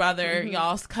my little brother,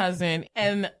 y'all's cousin,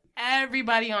 and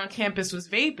everybody on campus was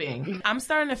vaping. I'm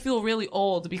starting to feel really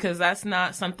old because that's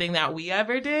not something that we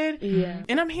ever did.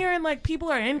 And I'm hearing like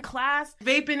people are in class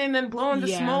vaping and then blowing the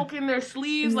smoke in their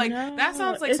sleeves. Like that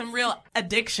sounds like some real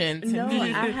addiction to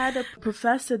me. I had a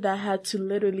professor that had to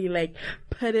literally like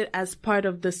put it as part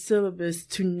of the syllabus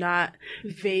to not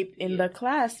vape in the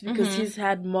class, because he's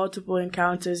had multiple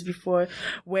encounters before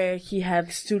where he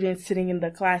had students sitting in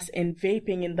the class and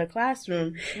vaping in the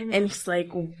classroom. And he's like,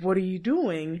 what are you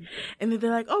doing? And then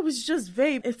they're like, oh, it's just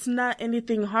vape. It's not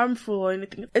anything harmful or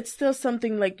anything. It's still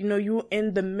something like, you know, you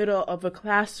in the middle of a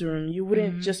classroom. You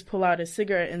wouldn't just pull out a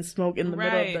cigarette and smoke in the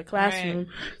middle of the classroom.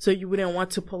 So you wouldn't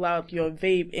want to pull out your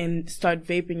vape and start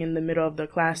vaping in the middle of the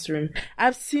classroom.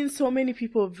 I've seen so many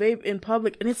people vape in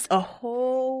public, and it's a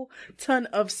whole ton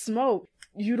of smoke.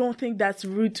 You don't think that's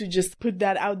rude to just put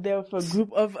that out there for a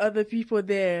group of other people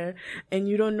there, and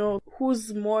you don't know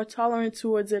who's more tolerant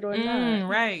towards it or not.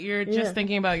 Right. You're just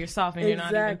thinking about yourself, and you're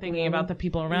not even thinking about the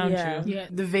people around you. Yeah,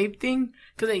 the vape thing,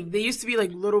 because like they used to be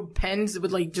like little pens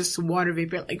with like just water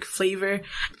vapor, like flavor.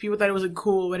 People thought it was like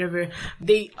cool, whatever.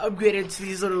 They upgraded to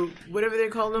these little, whatever they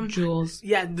call them, Juuls.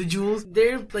 Yeah, the Juuls.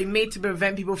 They're like made to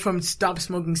prevent people from stop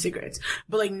smoking cigarettes.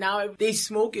 But like now, if they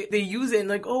smoke it, they use it, and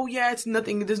like, oh yeah, it's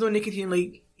nothing. There's no nicotine. Like,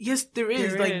 yes, there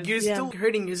is. You're still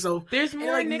hurting yourself. There's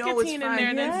more like, nicotine in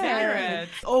there than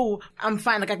cigarettes. Oh, I'm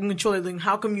fine. Like, I can control it. Like,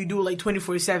 how come you do it like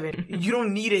 24/7? You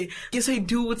don't need it. Yes, I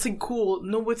do. It's like cool.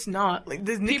 No, it's not. Like,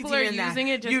 there's nicotine People are in that. using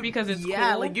it just because it's cool.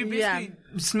 Yeah, like you're basically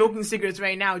smoking cigarettes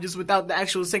right now, just without the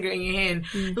actual cigarette in your hand.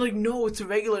 They're like, no, it's a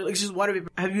regular. Like, it's just water vapor.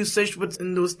 Have you searched what's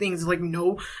in those things? It's like,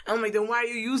 no. And I'm like, then why are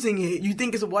you using it? You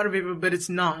think it's a water vapor, but it's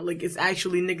not. Like, it's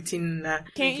actually nicotine in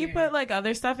that. Can't you put like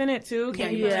other stuff in it too?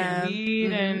 Can't you put like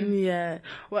weed and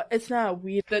well, it's not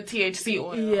weed. the THC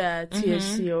oil? Yeah,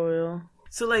 THC oil.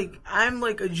 So, like, I'm,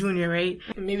 like, a junior, right?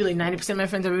 Maybe, like, 90% of my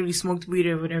friends have already smoked weed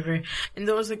or whatever. And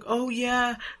they was like, oh,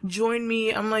 yeah, join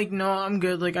me. I'm like, no, I'm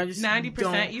good. Like, I just 90%,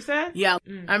 don't. you said? Yeah.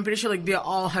 I'm pretty sure, like, they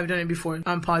all have done it before.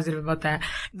 I'm positive about that.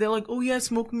 They're like, oh, yeah,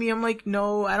 smoke with me. I'm like,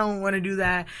 no, I don't want to do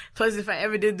that. Plus, if I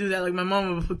ever did do that, like, my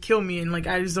mom would kill me, and, like,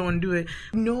 I just don't want to do it.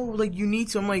 No, like, you need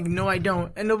to. I'm like, no, I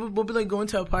don't. And we'll be, like, going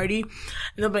to a party, and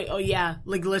they'll be like, oh, yeah,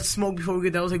 like, let's smoke before we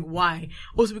get there. I was like, why?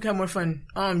 Also, we can have more fun.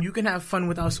 You can have fun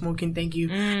without smoking, thank you. you.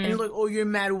 And they're like, oh, you're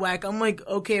mad whack. I'm like,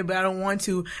 okay, but I don't want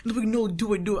to. And they're like, no,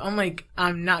 do it. I'm like,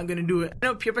 I'm not gonna do it. I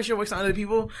know peer pressure works on other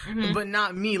people, but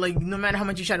not me. Like, no matter how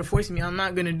much you try to force me, I'm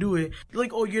not gonna do it.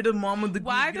 Like, oh, you're the mom of the group.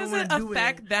 Why does it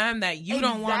affect them that you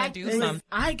don't want to do Like, something?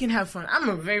 I can have fun. I'm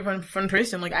a very fun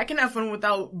person. Like, I can have fun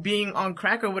without being on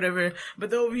crack or whatever. But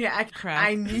then over here,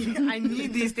 I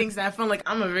need these things to have fun. Like,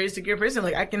 I'm a very secure person.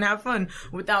 Like, I can have fun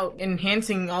without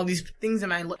enhancing all these things in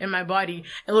my body.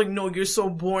 And like, no, you're so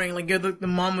boring. Like, you're the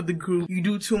mom of the group. You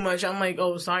do too much. I'm like,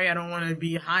 oh, sorry, I don't want to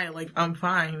be high. Like, I'm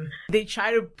fine. They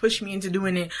try to push me into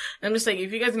doing it. And I'm just like,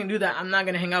 if you guys can do that, I'm not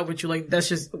gonna hang out with you. Like, that's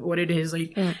just what it is.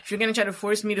 Like, if you're gonna try to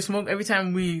force me to smoke every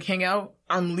time we hang out,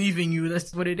 I'm leaving you.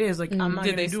 That's what it is. Like, I'm not gonna do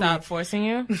it. Did they stop forcing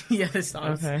you? Yeah, they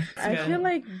stopped. Okay. I feel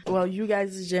like, well, you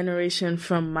guys' generation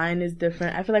from mine is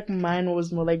different. I feel like mine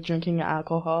was more like drinking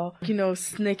alcohol, you know,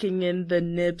 sneaking in the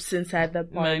nips inside the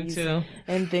parties Mine too.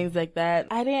 and things like that.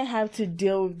 I didn't have to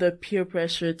deal with the peer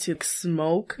pressure to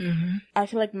smoke. I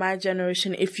feel like my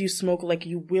generation, if you smoke, like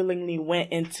you willingly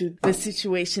went into the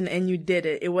situation and you did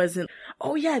it. It wasn't,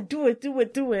 oh yeah, do it.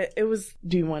 It was,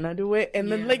 do you want to do it?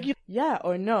 And then like, yeah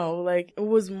or no. Like, it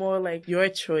was more like your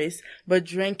choice. But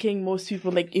drinking, most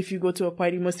people, like if you go to a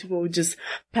party, most people would just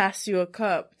pass you a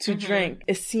cup to drink.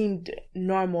 It seemed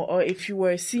normal. Or if you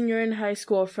were a senior in high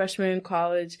school or freshman in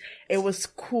college, it was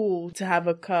cool to have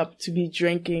a cup to be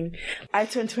drinking. I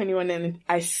turned 21 and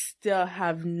I still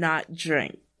have not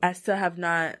drank. I still have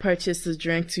not purchased a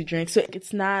drink to drink. So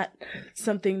it's not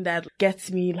something that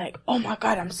gets me like, oh my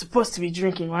God, I'm supposed to be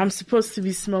drinking or I'm supposed to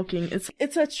be smoking.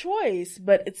 It's a choice,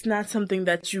 but it's not something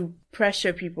that you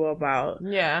pressure people about.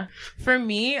 Yeah. For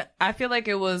me, I feel like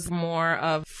it was more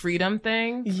of freedom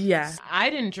thing. Yeah. I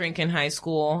didn't drink in high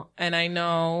school, and I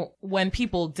know when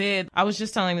people did, I was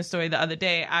just telling the story the other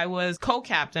day, I was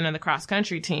co-captain of the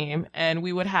cross-country team, and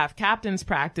we would have captain's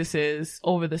practices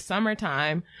over the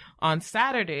summertime on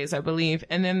Saturdays, I believe.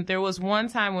 And then there was one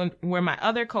time where my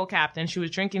other co-captain, she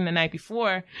was drinking the night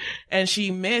before, and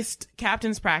she missed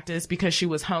captain's practice because she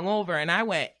was hungover, and I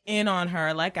went in on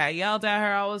her. Like, I yelled at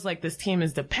her. I was like, this team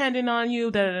is dependent on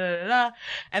you, da da da da.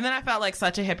 And then I felt like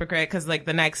such a hypocrite because like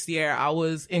the next year I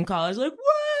was in college like,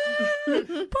 what?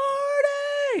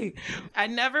 Party! I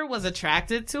never was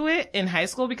attracted to it in high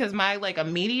school because my like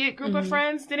immediate group of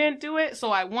friends didn't do it. So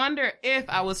I wonder if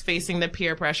I was facing the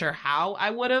peer pressure, how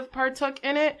I would have partook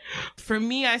in it. For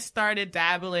me, I started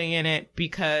dabbling in it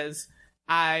because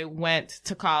I went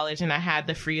to college and I had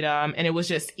the freedom and it was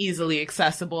just easily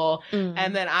accessible.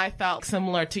 And then I felt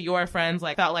similar to your friends,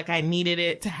 like felt like I needed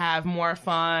it to have more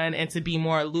fun and to be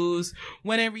more loose.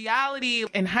 When in reality,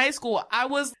 in high school, I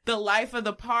was the life of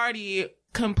the party,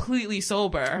 completely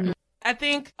sober. I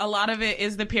think a lot of it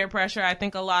is the peer pressure. I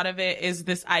think a lot of it is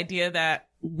this idea that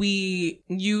we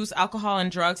use alcohol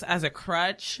and drugs as a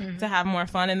crutch to have more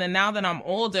fun. And then now that I'm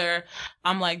older,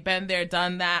 I'm like, been there,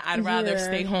 done that. I'd rather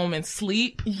stay home and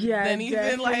sleep than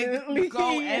even like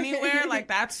go anywhere. Like,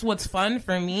 that's what's fun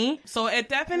for me. So it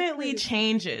definitely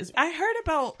changes. I heard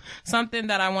about something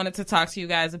that I wanted to talk to you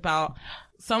guys about.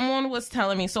 Someone was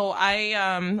telling me, so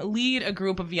I lead a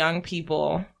group of young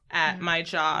people at my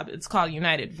job. It's called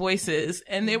United Voices.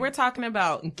 And they were talking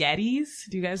about Gettys.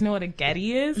 Do you guys know what a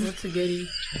Getty is? What's a Getty?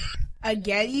 A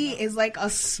Getty is like a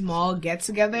small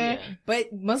get-together,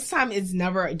 but most of the time it's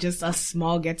never just a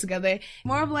small get-together.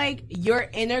 More of like your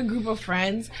inner group of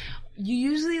friends. You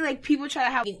usually, like, people try to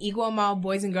have an equal amount of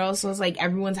boys and girls, so it's like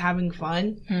everyone's having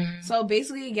fun. So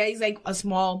basically, Getty's like a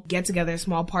small get-together,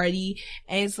 small party,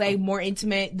 and it's like more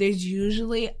intimate. There's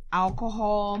usually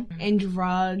alcohol and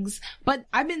drugs, but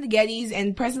I've been to Getty's,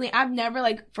 and personally, I've never,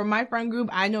 like, for my friend group,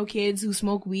 I know kids who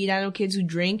smoke weed, I know kids who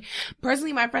drink.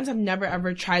 Personally, my friends have never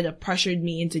ever tried to pressure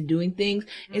me into doing things.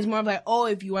 It's more of like, oh,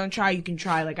 if you want to try, you can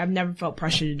try. Like, I've never felt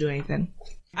pressure to do anything.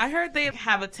 I heard they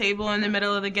have a table in the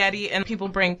middle of the Getty and people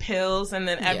bring pills and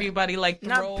then everybody like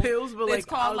throw. Not pills, but it's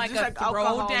called like a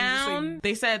throw down.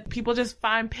 They said people just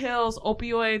find pills,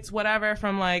 opioids, whatever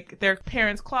from like their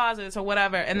parents' closets or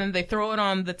whatever, and then they throw it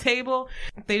on the table.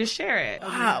 They just share it.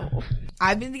 Wow.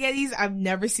 I've been to Getty's. I've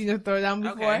never seen a throwdown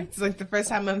before. Okay. It's like the first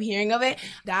time I'm hearing of it.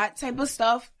 That type of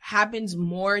stuff happens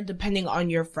more depending on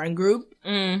your friend group.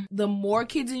 The more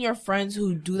kids in your friends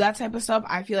who do that type of stuff,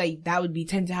 I feel like that would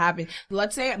tend to happen.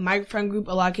 Let's say my friend group,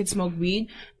 a lot of kids smoke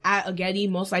weed. At a Getty,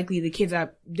 most likely the kids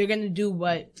they're gonna do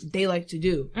what they like to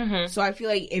do. So I feel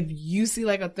like if you see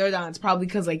like a throwdown, it's probably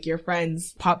because like your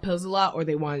friends pop pills a lot or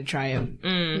they want to try them.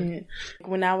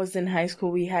 When I was in high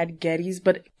school, we had Gettys,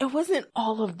 but it wasn't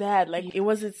all of that. Like, it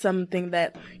wasn't something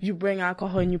that you bring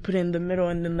alcohol and you put it in the middle,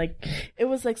 and then like it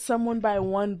was like someone buy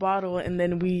one bottle and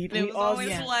then we was all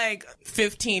always like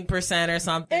 15% or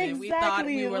something. Exactly. We thought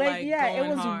we were like yeah, going it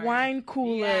was hard. wine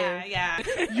cooler. Yeah.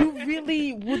 You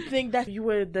really would think that you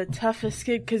were the toughest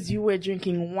kid because you were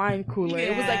drinking wine cooler.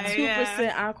 It was like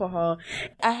 2% alcohol.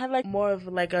 I had like more of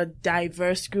like a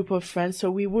diverse group of friends,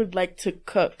 so we would like to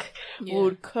cook. Yeah. We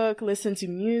would cook, listen to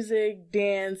music,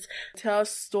 dance, tell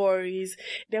stories.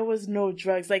 There was no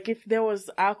drugs. Like if there was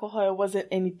alcohol, it wasn't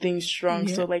anything strong.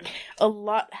 So like a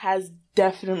lot has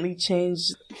definitely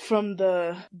changed from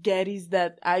the Gettys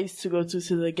that I used to go to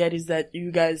the Gettys that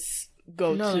you guys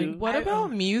go to. Like, what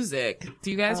about music?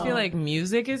 Do you guys feel like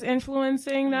music is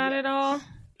influencing that at all?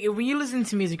 When you listen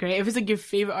to music, right, if it's like your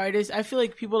favorite artist, I feel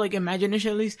like people like imagine at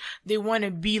least they want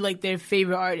to be like their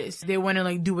favorite artist. They want to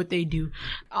like do what they do.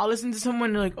 I'll listen to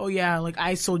someone like, oh yeah, like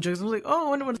I sold drugs. I was like, oh, I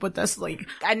wonder what, but that's like,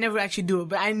 I never actually do it.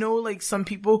 But I know like some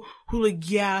people who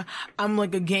like, yeah, I'm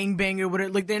like a gangbanger,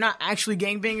 whatever. Like they're not actually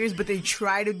gangbangers, but they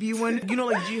try to be one. You know,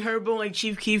 like G Herbo, like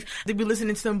Chief Keef, they'd be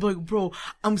listening to them, be like, bro,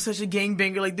 I'm such a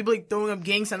gangbanger. Like they'd be like throwing up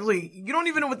gang signs. Like you don't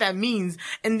even know what that means,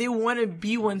 and they want to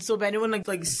be one so bad. They want to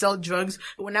like sell drugs.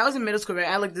 When I was in middle school, right,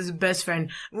 I had like this best friend.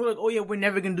 And we were like, oh yeah, we're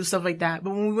never gonna do stuff like that.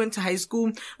 But when we went to high school,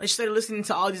 like she started listening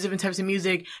to all these different types of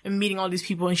music and meeting all these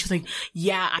people, and she's like,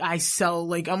 yeah, I sell.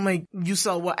 Like I'm like, you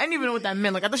sell what? I didn't even know what that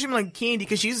meant. Like I thought she meant like candy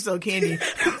because she used to sell candy.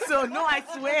 So no, I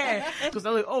swear. Because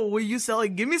I was like, oh, what you sell?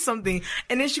 Like give me something.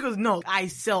 And then she goes, no, I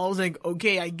sell. I was like,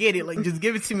 okay, I get it. Like just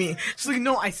give it to me. She's like,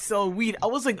 no, I sell weed. I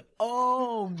was like,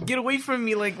 oh, get away from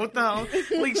me. Like what the hell?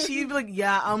 Like she'd be like,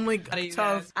 yeah, I'm like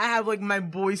tough. I have like my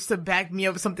boys to back me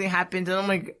up if something happens. And I'm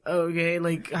like, okay,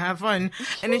 like have fun.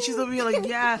 And then she's over here like,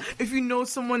 yeah, if you know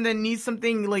someone that needs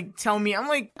something, like tell me. I'm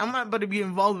like, I'm not about to be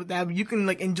involved with that, but you can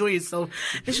like enjoy yourself.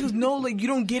 And she goes, no, like you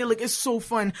don't get it. Like it's so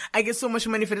fun. I get so much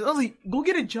money for this. I was like, go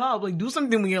get a job. Like do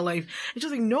something with your life. And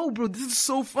she's like, no, bro, this is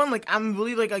so fun. Like I'm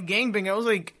really like a gangbanger. I was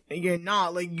like, you're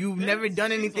not. Like you've never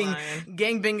done anything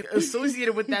gangbang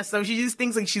associated with that stuff. She just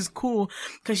thinks like she's cool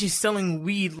because she's selling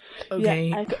weed. Okay.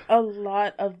 Yeah, a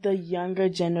lot of the younger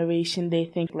generation, they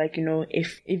think like, you know,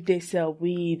 if they sell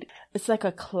weed, it's like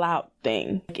a clout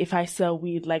thing. Like if I sell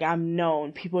weed, like I'm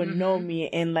known, people know me,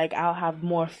 and like I'll have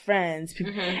more friends.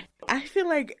 People, I feel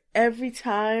like every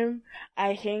time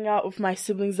I hang out with my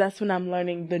siblings, that's when I'm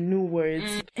learning the new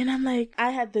words. And I'm like,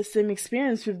 I had the same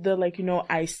experience with the like, you know,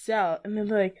 I sell, and then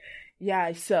they're like, yeah,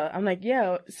 I sell. I'm like,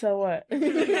 yeah, so what?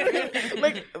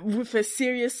 Like, with a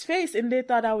serious face. And they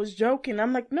thought I was joking.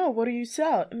 I'm like, no, what do you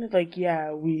sell? And they're like,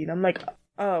 yeah, weed. I'm like,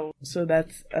 oh, so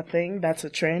that's a thing? That's a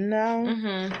trend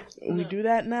now? We do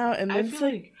that now? And then I feel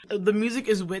like the music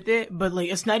is with it, but like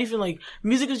it's not even like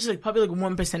music is just like probably like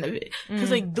 1% of it.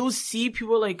 Because like they'll see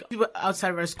people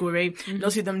outside of our school, right?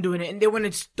 They'll see them doing it, and they want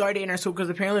to start it in our school because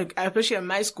apparently, like, especially at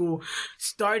my school,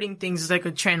 starting things is like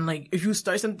a trend. Like if you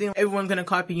start something, everyone's gonna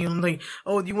copy you. And like,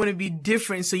 oh, you want to be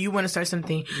different, so you want to start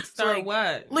something. Start like,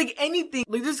 what? Like anything.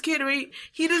 Like this kid, right?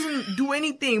 He doesn't do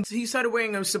anything. He started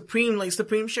wearing a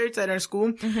Supreme shirts at our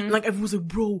school. And like everyone's like,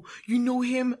 bro, you know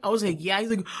him? I was like, yeah. He's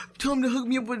like, tell him to hook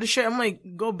me up with the shirt. I'm like,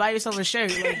 go buy yourself a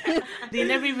shirt. Like they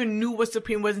never even knew what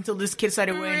Supreme was until this kid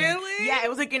started wearing it. Yeah, it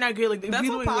was like in our grade. Like that's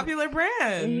a popular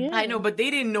brand. Yeah. I know, but they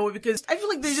didn't know it because I feel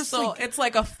like they're just so like, it's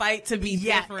like a fight to be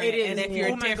different. It is. And if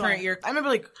you're different, you're. I remember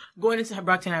like going into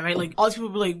Brockton, right? Like all these people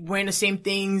were like wearing the same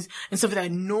things and stuff like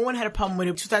that. No one had a problem with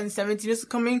it. 2017 is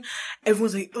coming.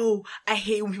 Everyone's like, oh, I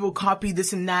hate when people copy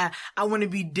this and that. I want to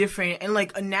be different. And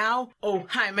like now, oh,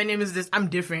 hi, my name is this. I'm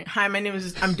different. Hi, my name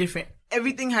is this. I'm different.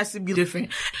 Everything has to be different.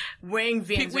 Wearing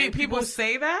Vans. Wait, people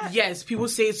say that? Yes, people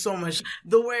say it so much.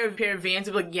 They'll wear a pair of Vans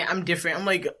and be like, yeah, I'm different. I'm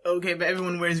like, okay, but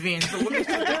everyone wears Vans. So what makes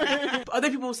you different? Other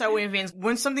people start wearing Vans.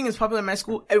 When something is popular in my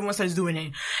school, everyone starts doing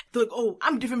it. They're like, oh,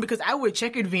 I'm different because I wear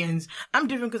checkered Vans. I'm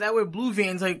different because I wear blue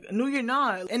Vans. Like, no, you're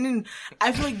not. And then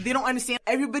I feel like they don't understand.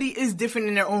 Everybody is different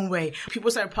in their own way.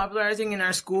 People start popularizing in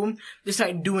our school. They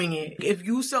start doing it. If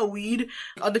you sell weed,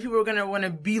 other people are going to want to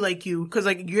be like you because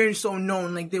like you're so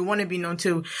known. Like they want to be known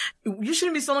too. You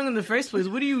shouldn't be selling in the first place.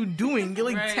 What are you doing?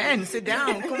 You're like 10. Sit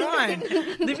down. Come on.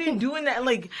 They've been doing that.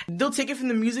 Like they'll take it from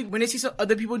the music. When they see some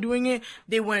other people doing it,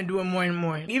 they want to do it more and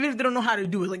more. Even if they don't know how to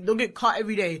do it. Like they'll get caught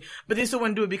every day, but they still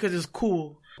want to do it because it's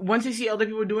cool. Once they see other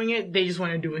people doing it, they just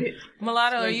want to do it.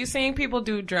 Mulatto, are you seeing people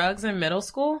do drugs in middle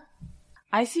school?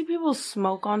 I see people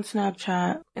smoke on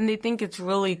Snapchat and they think it's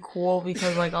really cool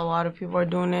because like a lot of people are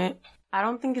doing it. I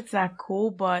don't think it's that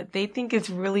cool, but they think it's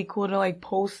really cool to like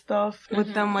post stuff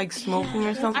with them like smoking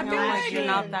or something. I feel like you're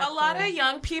not that a lot cool. of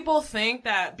young people think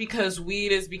that because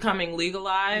weed is becoming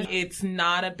legalized, it's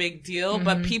not a big deal,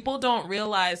 but people don't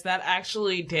realize that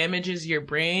actually damages your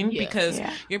brain because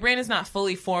your brain is not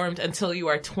fully formed until you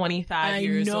are 25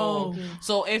 years old.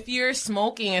 So if you're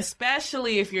smoking,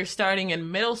 especially if you're starting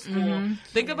in middle school,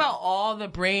 think about all the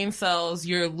brain cells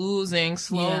you're losing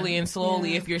slowly and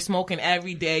slowly. If you're smoking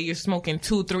every day, you're smoking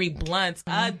 2-3 blunts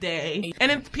a day.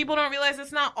 And if people don't realize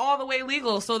it's not all the way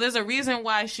legal. So there's a reason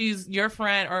why she's your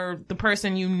friend or the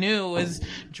person you knew is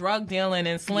drug dealing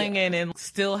and slinging and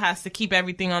still has to keep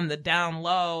everything on the down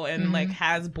low and like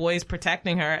has boys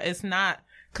protecting her. It's not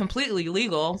completely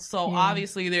legal. So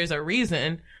obviously there's a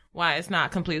reason why it's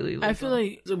not completely legal. I feel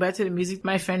like, so back to the music,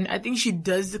 my friend, I think she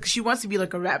does, cause she wants to be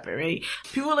like a rapper, right?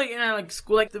 People like in our like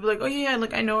school, like they'll be like, oh yeah,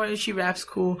 like I know her, she raps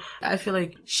cool. I feel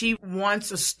like she wants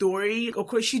a story. Of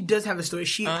course, she does have a story.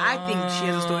 I think she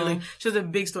has a story, like she has a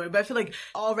big story. But I feel like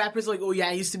all rappers are like, oh yeah,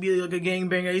 I used to be like a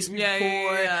gangbanger, I used to be poor,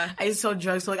 I used to sell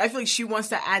drugs. So like, I feel like she wants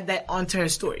to add that onto her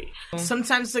story.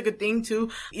 Sometimes it's like a thing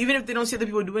too. Even if they don't see other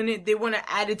people doing it, they want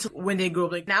to add it to when they grow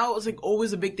up. Like now it's like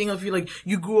always a big thing of you like,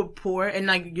 you grew up poor and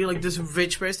like, you're like this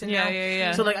rich person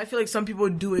now. So like I feel like some people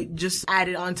do it, just add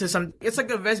it onto some, it's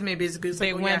like a resume basically. It's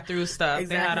they like, went through stuff.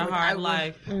 Exactly. They had a hard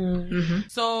life.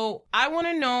 So I want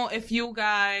to know if you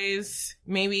guys,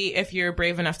 maybe if you're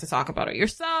brave enough to talk about it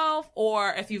yourself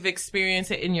or if you've experienced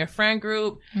it in your friend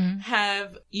group,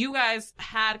 have you guys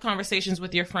had conversations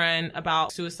with your friend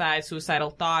about suicide, suicidal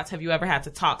thoughts? Have you ever had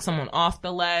to talk someone off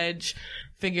the ledge,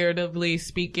 figuratively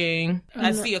speaking?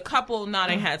 I see a couple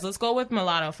nodding heads. Let's go with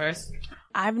Mulatto first.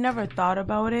 I've never thought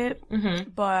about it,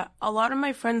 but a lot of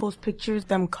my friends post pictures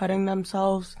them cutting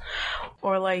themselves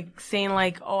or like saying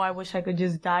like, oh, I wish I could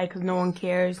just die because no one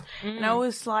cares. And I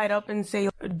always slide up and say,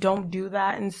 don't do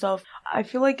that and stuff. I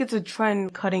feel like it's a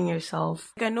trend, cutting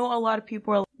yourself. Like, I know a lot of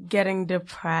people are getting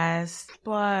depressed,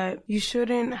 but you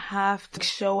shouldn't have to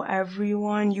show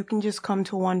everyone. You can just come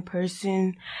to one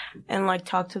person and like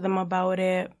talk to them about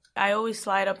it. I always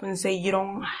slide up and say, you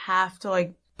don't have to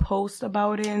like post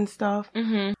about it and stuff.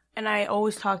 And I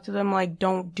always talk to them like,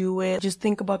 don't do it. Just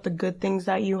think about the good things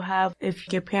that you have.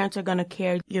 If your parents are gonna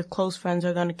care, your close friends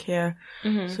are gonna care.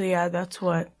 So yeah, that's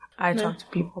what I talk to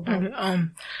people about.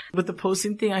 With the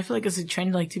posting thing, I feel like it's a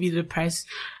trend, like, to be depressed.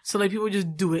 So, like, people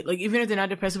just do it. Like, even if they're not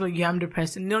depressed, they're like, yeah, I'm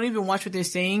depressed. And they don't even watch what they're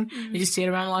saying. They just say it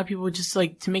around a lot of people just,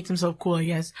 like, to make themselves cool, I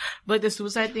guess. But like, the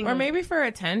suicide thing. Or maybe for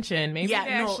attention. Maybe they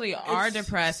actually are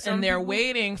depressed and they're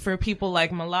waiting for people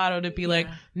like Mulatto to be like,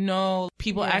 no,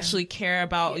 people actually care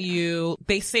about you.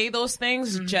 They say those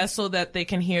things just so that they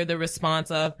can hear the response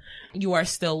of, you are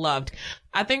still loved.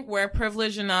 I think we're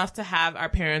privileged enough to have our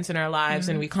parents in our lives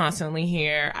and we constantly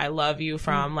hear, I love you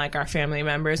from like our family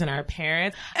members and our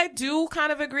parents. I do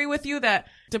kind of agree with you that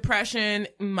depression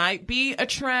might be a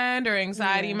trend or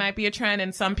anxiety might be a trend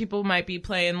and some people might be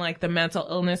playing like the mental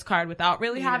illness card without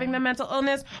really having the mental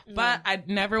illness. But I'd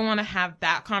never want to have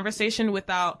that conversation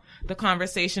without the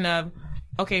conversation of,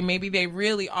 okay, maybe they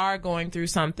really are going through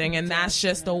something and that's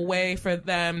just a way for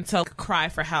them to cry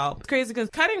for help. It's crazy because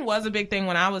cutting was a big thing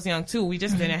when I was young too. We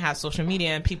just didn't have social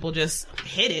media and people just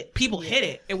hid it. People hid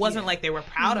it. It wasn't like they were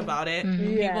proud about it.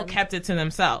 People kept it to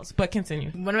themselves. But continue.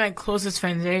 One of my closest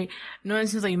friends, right? Known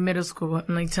since like middle school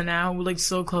and like to now, we're like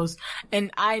so close.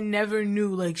 And I never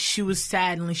knew like she was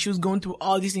sad and like she was going through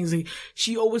all these things. Like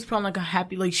she always put on like a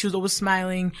happy, like she was always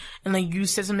smiling and like you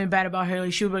said something bad about her,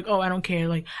 like she was like, oh, I don't care.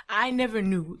 Like I never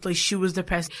knew like she was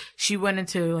depressed. She went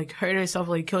into like hurt herself,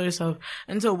 like kill herself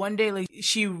until one day like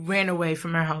she ran away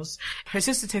from her house. Her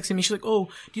sister texted me. She's like, oh,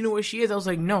 do you know where she is? I was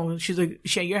like, no. She's like,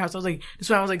 she at your house. I was like, this is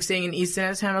when I was like staying in Easton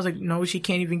at the time. I was like, no, she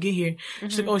can't even get here.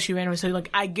 She's like, oh, she ran away. So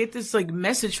like I get this like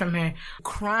message from her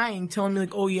crying, telling me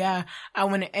like, oh yeah, I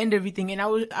want to end everything. And I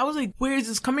was like, where is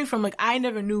this coming from? Like I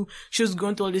never knew she was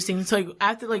going through all these things. So like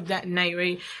after like that night,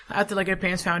 right, after like her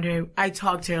parents found her, I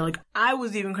talked to her. Like I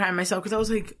was even crying myself because I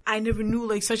was like, I never knew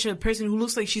like such a person who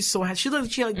looks like she's so happy. She looked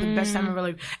like she had like the best time of her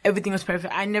life. Everything was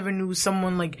perfect. I never knew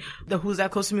someone like who's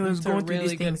that close to me was going through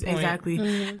these things.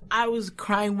 Exactly. I was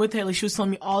crying with her. Like she was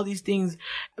telling me all these things.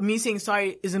 Me saying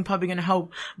sorry isn't probably gonna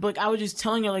help. But like I was just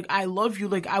telling her like I love you.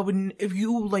 Like I wouldn't, if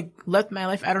you like left my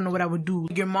life, I don't know what I would do.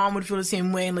 Like, your mom would feel the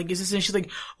same way. And like your sister, and she's like,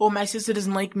 oh, my sister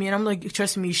doesn't like me. And I'm like,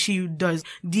 trust me, she does.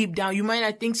 Deep down, you might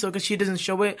not think so because she doesn't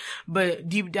show it, but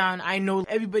deep down, I know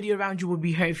everybody around you would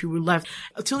be hurt if you were left.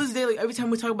 Till this day, like every time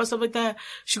we talk about stuff like that,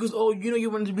 she goes, "Oh, you know,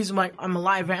 you're one of the reasons why I'm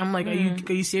alive, right?" I'm like,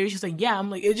 "Are you serious?" She's like, "Yeah." I'm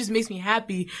like, it just makes me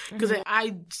happy because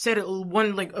I said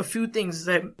a few things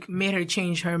that made her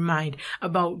change her mind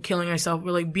about killing herself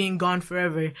or like being gone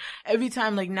forever. Every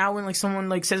time, like now when like someone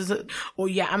like says, "Oh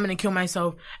yeah, I'm gonna kill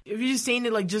myself," if you're just saying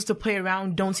it like just to play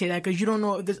around, don't say that, because you don't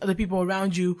know if there's other people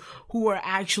around you who are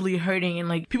actually hurting. And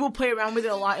like people play around with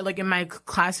it a lot, like in my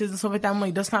classes and stuff like that. I'm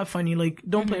like, that's not funny. Like,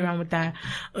 don't play around with that.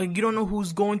 Like, you don't know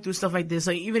who's going through stuff like this.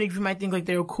 Like, even if you might think like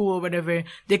they're cool or whatever,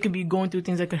 they could be going through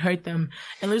things that could hurt them.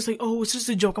 And they're just like, "Oh, it's just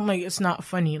a joke." I'm like, it's not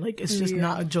funny. Like, it's just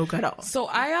not a joke at all. So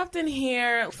I often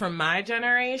hear from my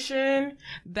generation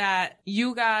that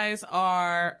you guys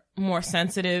are more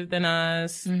sensitive than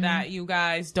us, that you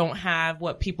guys don't have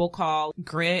what people call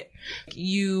grit.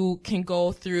 You can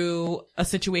go through a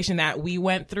situation that we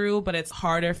went through, but it's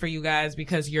harder for you guys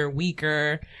because you're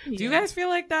weaker. Do you guys feel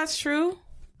like that's true?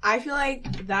 I feel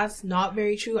like that's not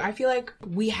very true. I feel like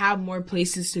we have more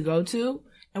places to go to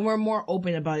and we're more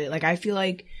open about it. Like, I feel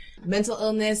like mental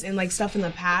illness and like stuff in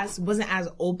the past wasn't as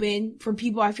open for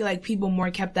people. I feel like people more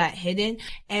kept that hidden.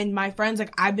 And my friends,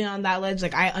 like, I've been on that ledge.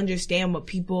 Like, I understand what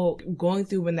people going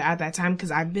through when they're at that time because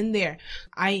I've been there.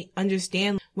 I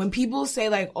understand when people say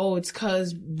like, "Oh, it's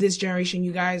because this generation,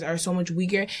 you guys are so much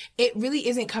weaker." It really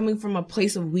isn't coming from a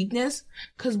place of weakness,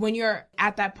 because when you're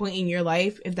at that point in your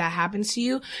life, if that happens to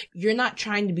you, you're not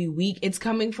trying to be weak. It's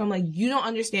coming from like, you don't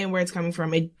understand where it's coming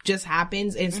from. It just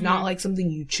happens. It's not like something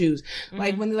you choose.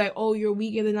 Like when they're like, "Oh, you're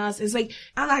weaker than us," it's like,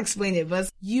 I'm not explaining it, but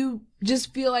you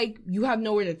just feel like you have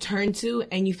nowhere to turn to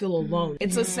and you feel alone.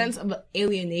 It's a sense of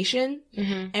alienation.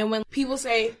 And when people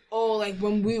say, "Oh, like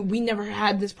when we never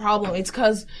had this problem," it's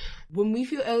because when we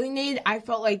feel alienated, I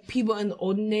felt like people in the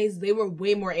olden days, they were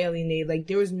way more alienated. Like,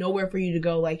 there was nowhere for you to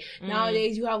go. Like,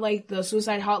 nowadays you have like the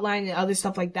suicide hotline and other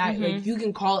stuff like that. Like, you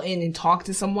can call in and talk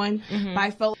to someone. But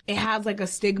I felt it has like a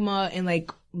stigma and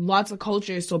like lots of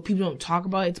cultures, so people don't talk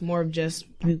about it. It's more of just,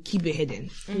 we keep it hidden.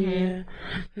 Yeah.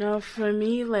 No, for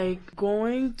me, like,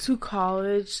 going to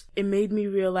college, it made me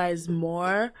realize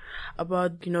more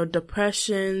about, you know,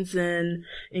 depressions and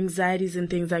anxieties and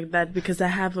things like that, because I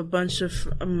have a bunch of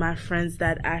my friends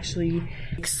that actually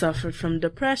suffered from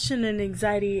depression and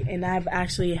anxiety, and I've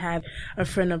actually had a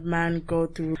friend of mine go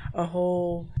through a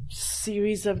whole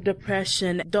series of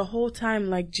depression. The whole time,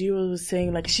 like Gio was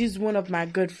saying, like, she's one of my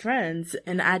good friends,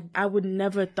 and I would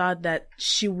never thought that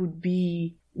she would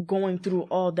be going through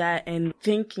all that and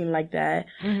thinking like that.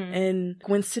 And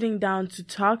when sitting down to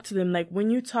talk to them, like when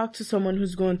you talk to someone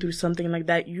who's going through something like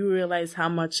that, you realize how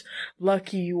much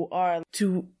lucky you are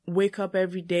to wake up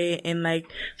every day and like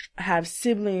have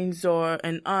siblings or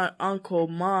an aunt, uncle,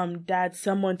 mom, dad,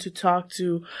 someone to talk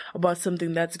to about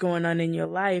something that's going on in your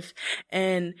life.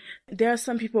 And there are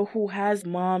some people who has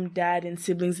mom, dad, and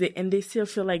siblings, and they still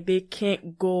feel like they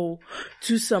can't go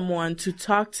to someone to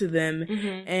talk to them.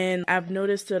 And I've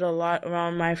noticed it a lot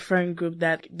around my friend group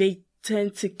that they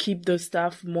tend to keep those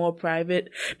stuff more private.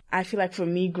 I feel like for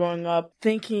me growing up,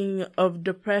 thinking of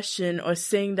depression or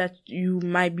saying that you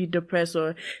might be depressed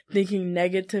or thinking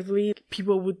negatively,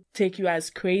 people would take you as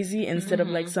crazy instead of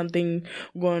like something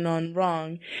going on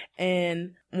wrong.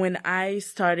 And when I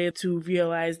started to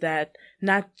realize that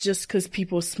not just because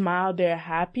people smile, they're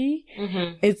happy,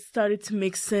 it started to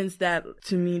make sense that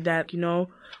to me that, you know,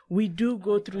 we do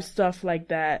go through stuff like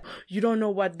that. You don't know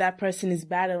what that person is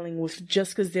battling with.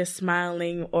 Just because they're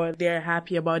smiling or they're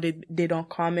happy about it, they don't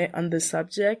comment on the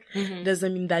subject,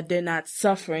 doesn't mean that they're not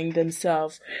suffering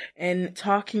themselves. And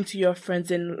talking to your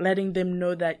friends and letting them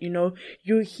know that, you know,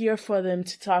 you're here for them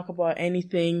to talk about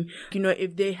anything. You know,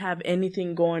 if they have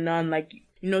anything going on, like,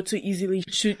 you know, to easily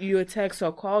shoot you a text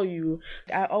or call you.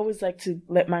 I always like to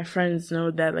let my friends know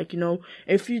that, like, you know,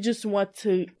 if you just want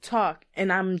to talk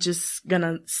and I'm just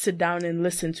gonna sit down and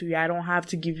listen to you, I don't have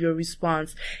to give you a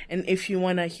response. And if you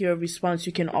want to hear a response,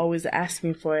 you can always ask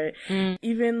me for it.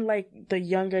 Even like the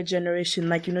younger generation,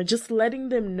 like, you know, just letting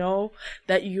them know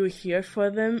that you're here for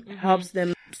them helps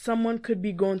them. Someone could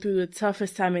be going through the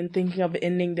toughest time and thinking of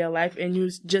ending their life, and you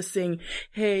just saying,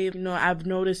 "Hey, you know, I've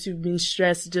noticed you've been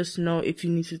stressed. Just know if you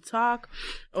need to talk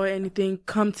or anything,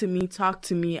 come to me, talk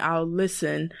to me, I'll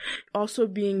listen." Also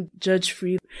being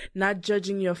judge-free, not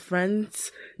judging your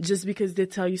friends just because they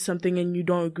tell you something and you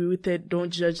don't agree with it.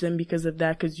 Don't judge them because of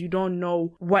that, because you don't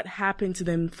know what happened to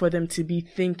them for them to be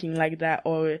thinking like that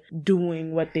or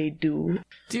doing what they do.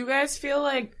 Do you guys feel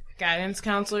like guidance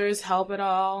counselors help at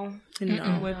all?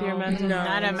 No. with your mental No. health?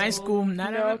 Not at my school.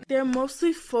 Not No, at they're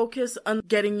mostly focused on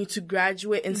getting you to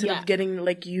graduate instead Yeah. of getting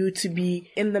like you to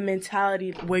be in the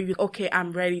mentality where you, okay,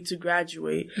 I'm ready to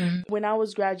graduate. When I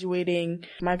was graduating,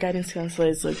 my guidance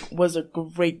counselor was a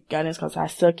great guidance counselor. I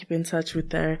still keep in touch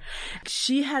with her.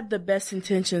 She had the best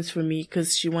intentions for me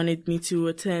because she wanted me to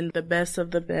attend the best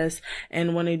of the best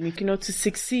and wanted me, to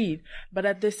succeed. But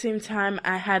at the same time,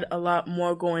 I had a lot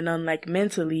more going on, like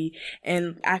mentally,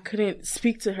 and I couldn't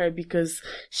speak to her because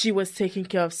she was taking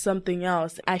care of something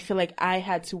else. I feel like I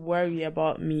had to worry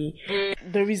about me.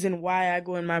 The reason why I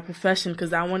go in my profession,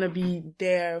 because I want to be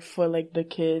there for like the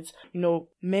kids,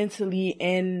 mentally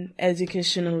and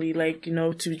educationally, like,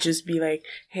 to just be like,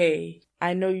 hey,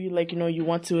 I know you, like, you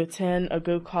want to attend a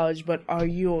good college, but are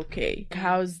you okay?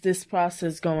 How's this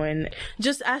process going?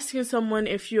 Just asking someone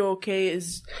if you're okay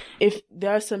if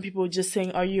there are some people just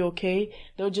saying, are you okay?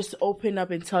 They'll just open up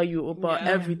and tell you about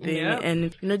everything. Yeah.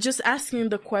 And, just asking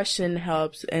the question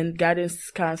helps. And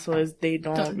guidance counselors, they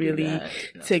don't really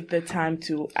take the time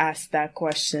to ask that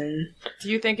question. Do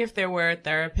you think if there were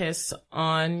therapists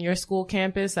on your school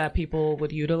campus that people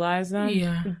would utilize them?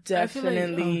 Yeah.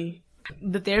 Definitely.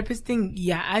 The therapist thing,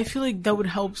 I feel like that would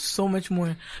help so much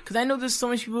more. Because I know there's so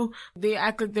much people, they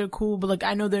act like they're cool, but like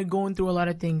I know they're going through a lot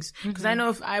of things. Because I know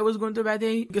if I was going through a bad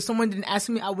day, if someone didn't ask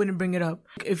me, I wouldn't bring it up.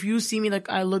 If you see me like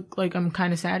I look like I'm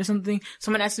kind of sad or something,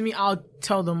 someone asks me, I'll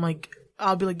tell them like,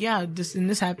 I'll be like, yeah, this and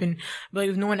this happened. But like,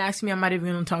 if no one asks me, I'm not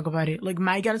even going to talk about it. Like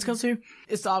my guidance counselor,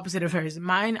 it's the opposite of hers.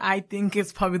 Mine, I think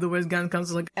it's probably the worst guidance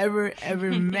counselor like ever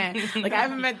met. Like I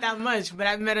haven't met that much, but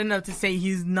I've met enough to say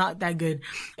he's not that good.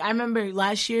 I remember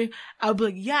last year, I would be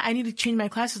like, yeah, I need to change my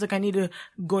classes. Like I need to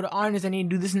go to honors. I need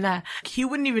to do this and that. He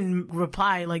wouldn't even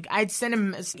reply. Like I'd send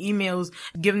him emails,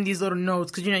 give him these little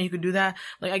notes. Cause you could do that.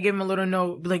 Like I give him a little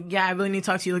note, be like, yeah, I really need to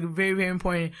talk to you. Like very, very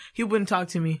important. He wouldn't talk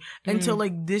to me until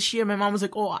like this year. My mom was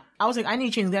like, oh, I was like, I need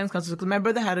to change guidance counselors because my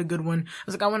brother had a good one. I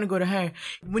was like, I want to go to her.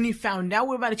 When he found out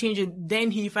we're about to change it,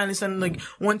 then he finally started like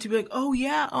want to be like, oh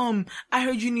yeah, I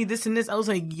heard you need this and this. I was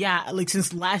like, yeah, like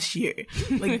since last year.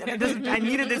 Like I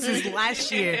needed this since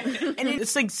last year. And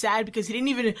it's like sad because he didn't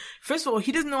even, first of all,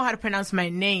 he doesn't know how to pronounce my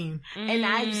name. And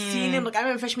I've seen him, like I'm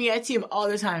in freshman year, I see him all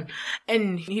the time.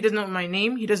 And he doesn't know my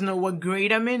name. He doesn't know what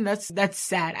grade I'm in. That's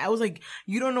sad. I was like,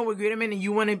 you don't know what grade I'm in and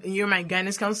you're my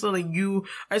guidance counselor. Like you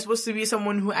are supposed to be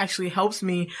someone who actually helps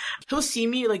me. He'll see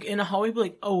me like in a hallway, be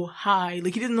like, oh, hi.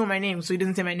 Like he doesn't know my name, so he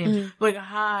doesn't say my name. Like,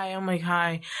 hi. I'm like,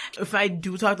 hi. If I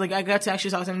do talk, like I got to actually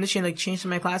talk to him this year, like change to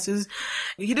my classes.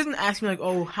 He doesn't ask me like,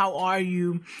 oh, how are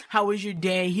you? How was your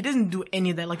day? He doesn't do any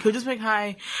of that. Like he'll just be like,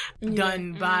 hi,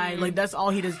 done, bye. Like that's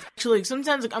all he does. Actually, like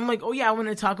sometimes like I'm like, oh yeah, I want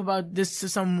to talk about this to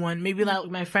someone. Maybe like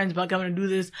my friends, but like I want to do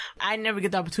this. I never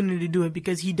get the opportunity to do it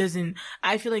because he doesn't.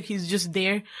 I feel like he's just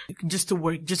there just to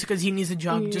work, just because he needs a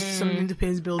job, just something to pay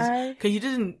his bills. Because he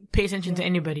doesn't pay attention to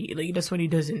anybody. Like that's what he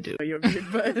doesn't do. You're good,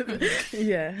 but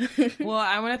yeah. Well,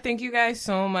 I want to thank you guys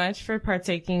so much for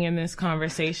partaking in this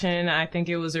conversation. I think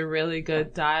it was a really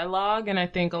good dialogue, and I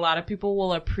think a lot of people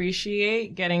will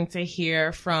appreciate getting to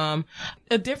hear from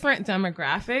a different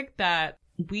demographic that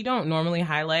we don't normally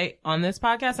highlight on this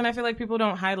podcast, and I feel like people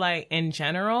don't highlight in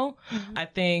general. I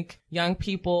think young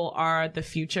people are the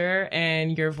future,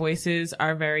 and your voices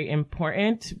are very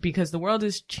important because the world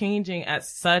is changing at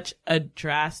such a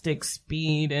drastic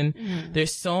speed, and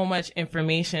there's so much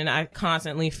information. I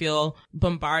constantly feel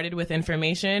bombarded with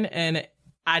information, and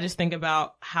I just think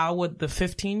about how would the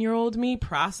 15-year-old me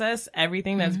process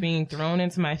everything that's being thrown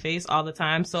into my face all the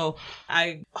time. So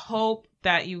I hope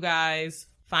that you guys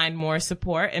find more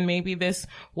support, and maybe this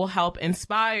will help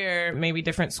inspire maybe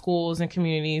different schools and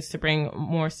communities to bring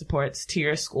more supports to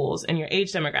your schools and your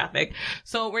age demographic.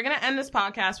 So we're going to end this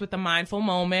podcast with a mindful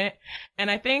moment. And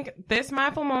I think this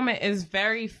mindful moment is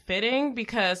very fitting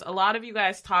because a lot of you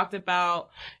guys talked about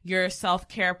your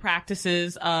self-care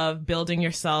practices of building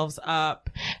yourselves up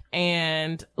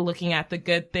and looking at the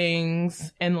good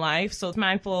things in life. So it's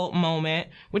mindful moment,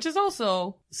 which is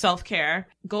also self-care,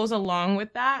 goes along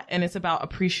with that, and it's about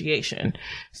appreciation.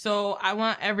 So I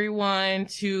want everyone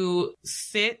to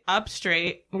sit up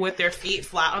straight with their feet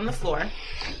flat on the floor.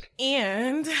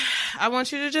 And I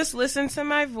want you to just listen to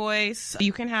my voice.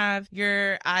 You can have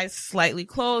your eyes slightly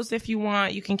closed if you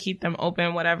want. You can keep them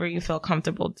open, whatever you feel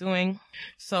comfortable doing.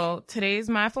 So today's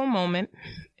mindful moment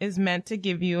is meant to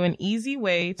give you an easy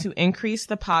way to increase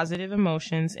the positive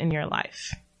emotions in your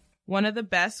life. One of the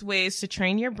best ways to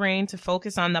train your brain to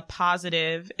focus on the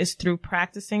positive is through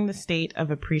practicing the state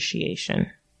of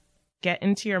appreciation. Get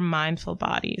into your mindful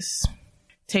bodies.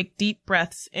 Take deep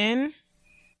breaths in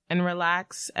and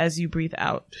relax as you breathe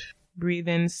out. Breathe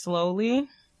in slowly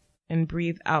and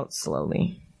breathe out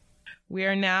slowly. We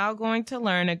are now going to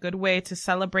learn a good way to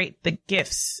celebrate the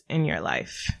gifts in your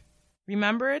life.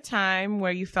 Remember a time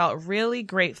where you felt really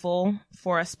grateful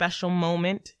for a special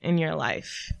moment in your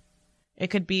life. It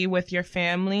could be with your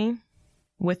family,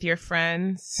 with your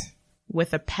friends,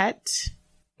 with a pet,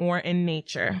 or in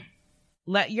nature.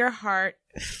 Let your heart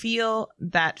feel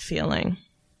that feeling,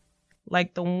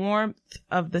 like the warmth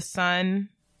of the sun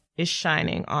is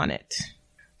shining on it.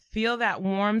 Feel that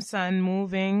warm sun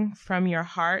moving from your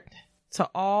heart to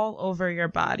all over your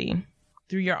body,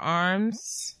 through your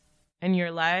arms and your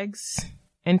legs,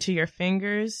 into your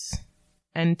fingers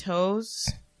and toes.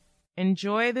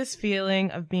 Enjoy this feeling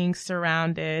of being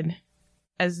surrounded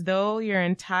as though your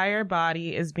entire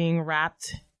body is being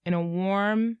wrapped in a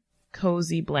warm,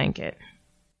 cozy blanket.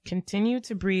 Continue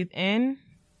to breathe in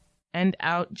and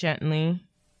out gently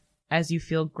as you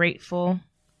feel grateful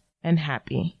and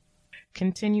happy.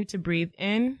 Continue to breathe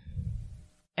in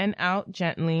and out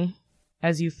gently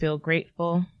as you feel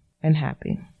grateful and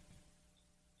happy.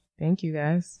 Thank you,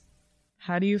 guys.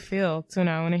 How do you feel? Tuna,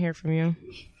 I want to hear from you.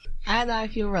 I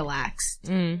feel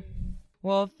relaxed.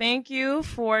 Well, thank you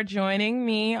for joining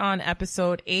me on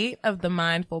episode 8 of the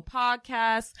Mindful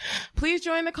Podcast. Please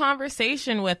join the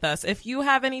conversation with us. If you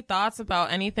have any thoughts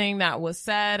about anything that was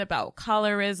said about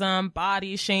colorism,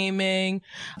 body shaming,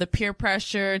 the peer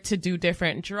pressure to do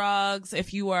different drugs,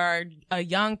 if you are a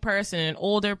young person, an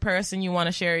older person, you want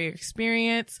to share your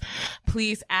experience,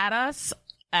 please add us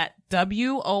at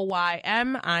WOYMINC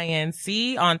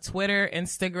on Twitter,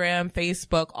 Instagram,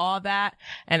 Facebook, all that,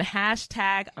 and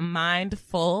hashtag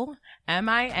mindful,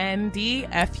 MINDFULL.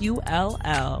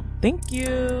 Thank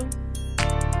you.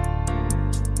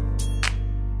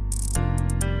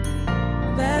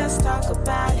 Let's talk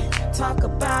about it, talk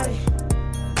about it.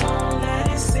 Don't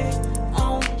let it sit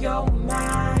on your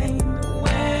mind.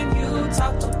 When you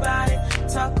talk about it,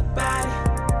 talk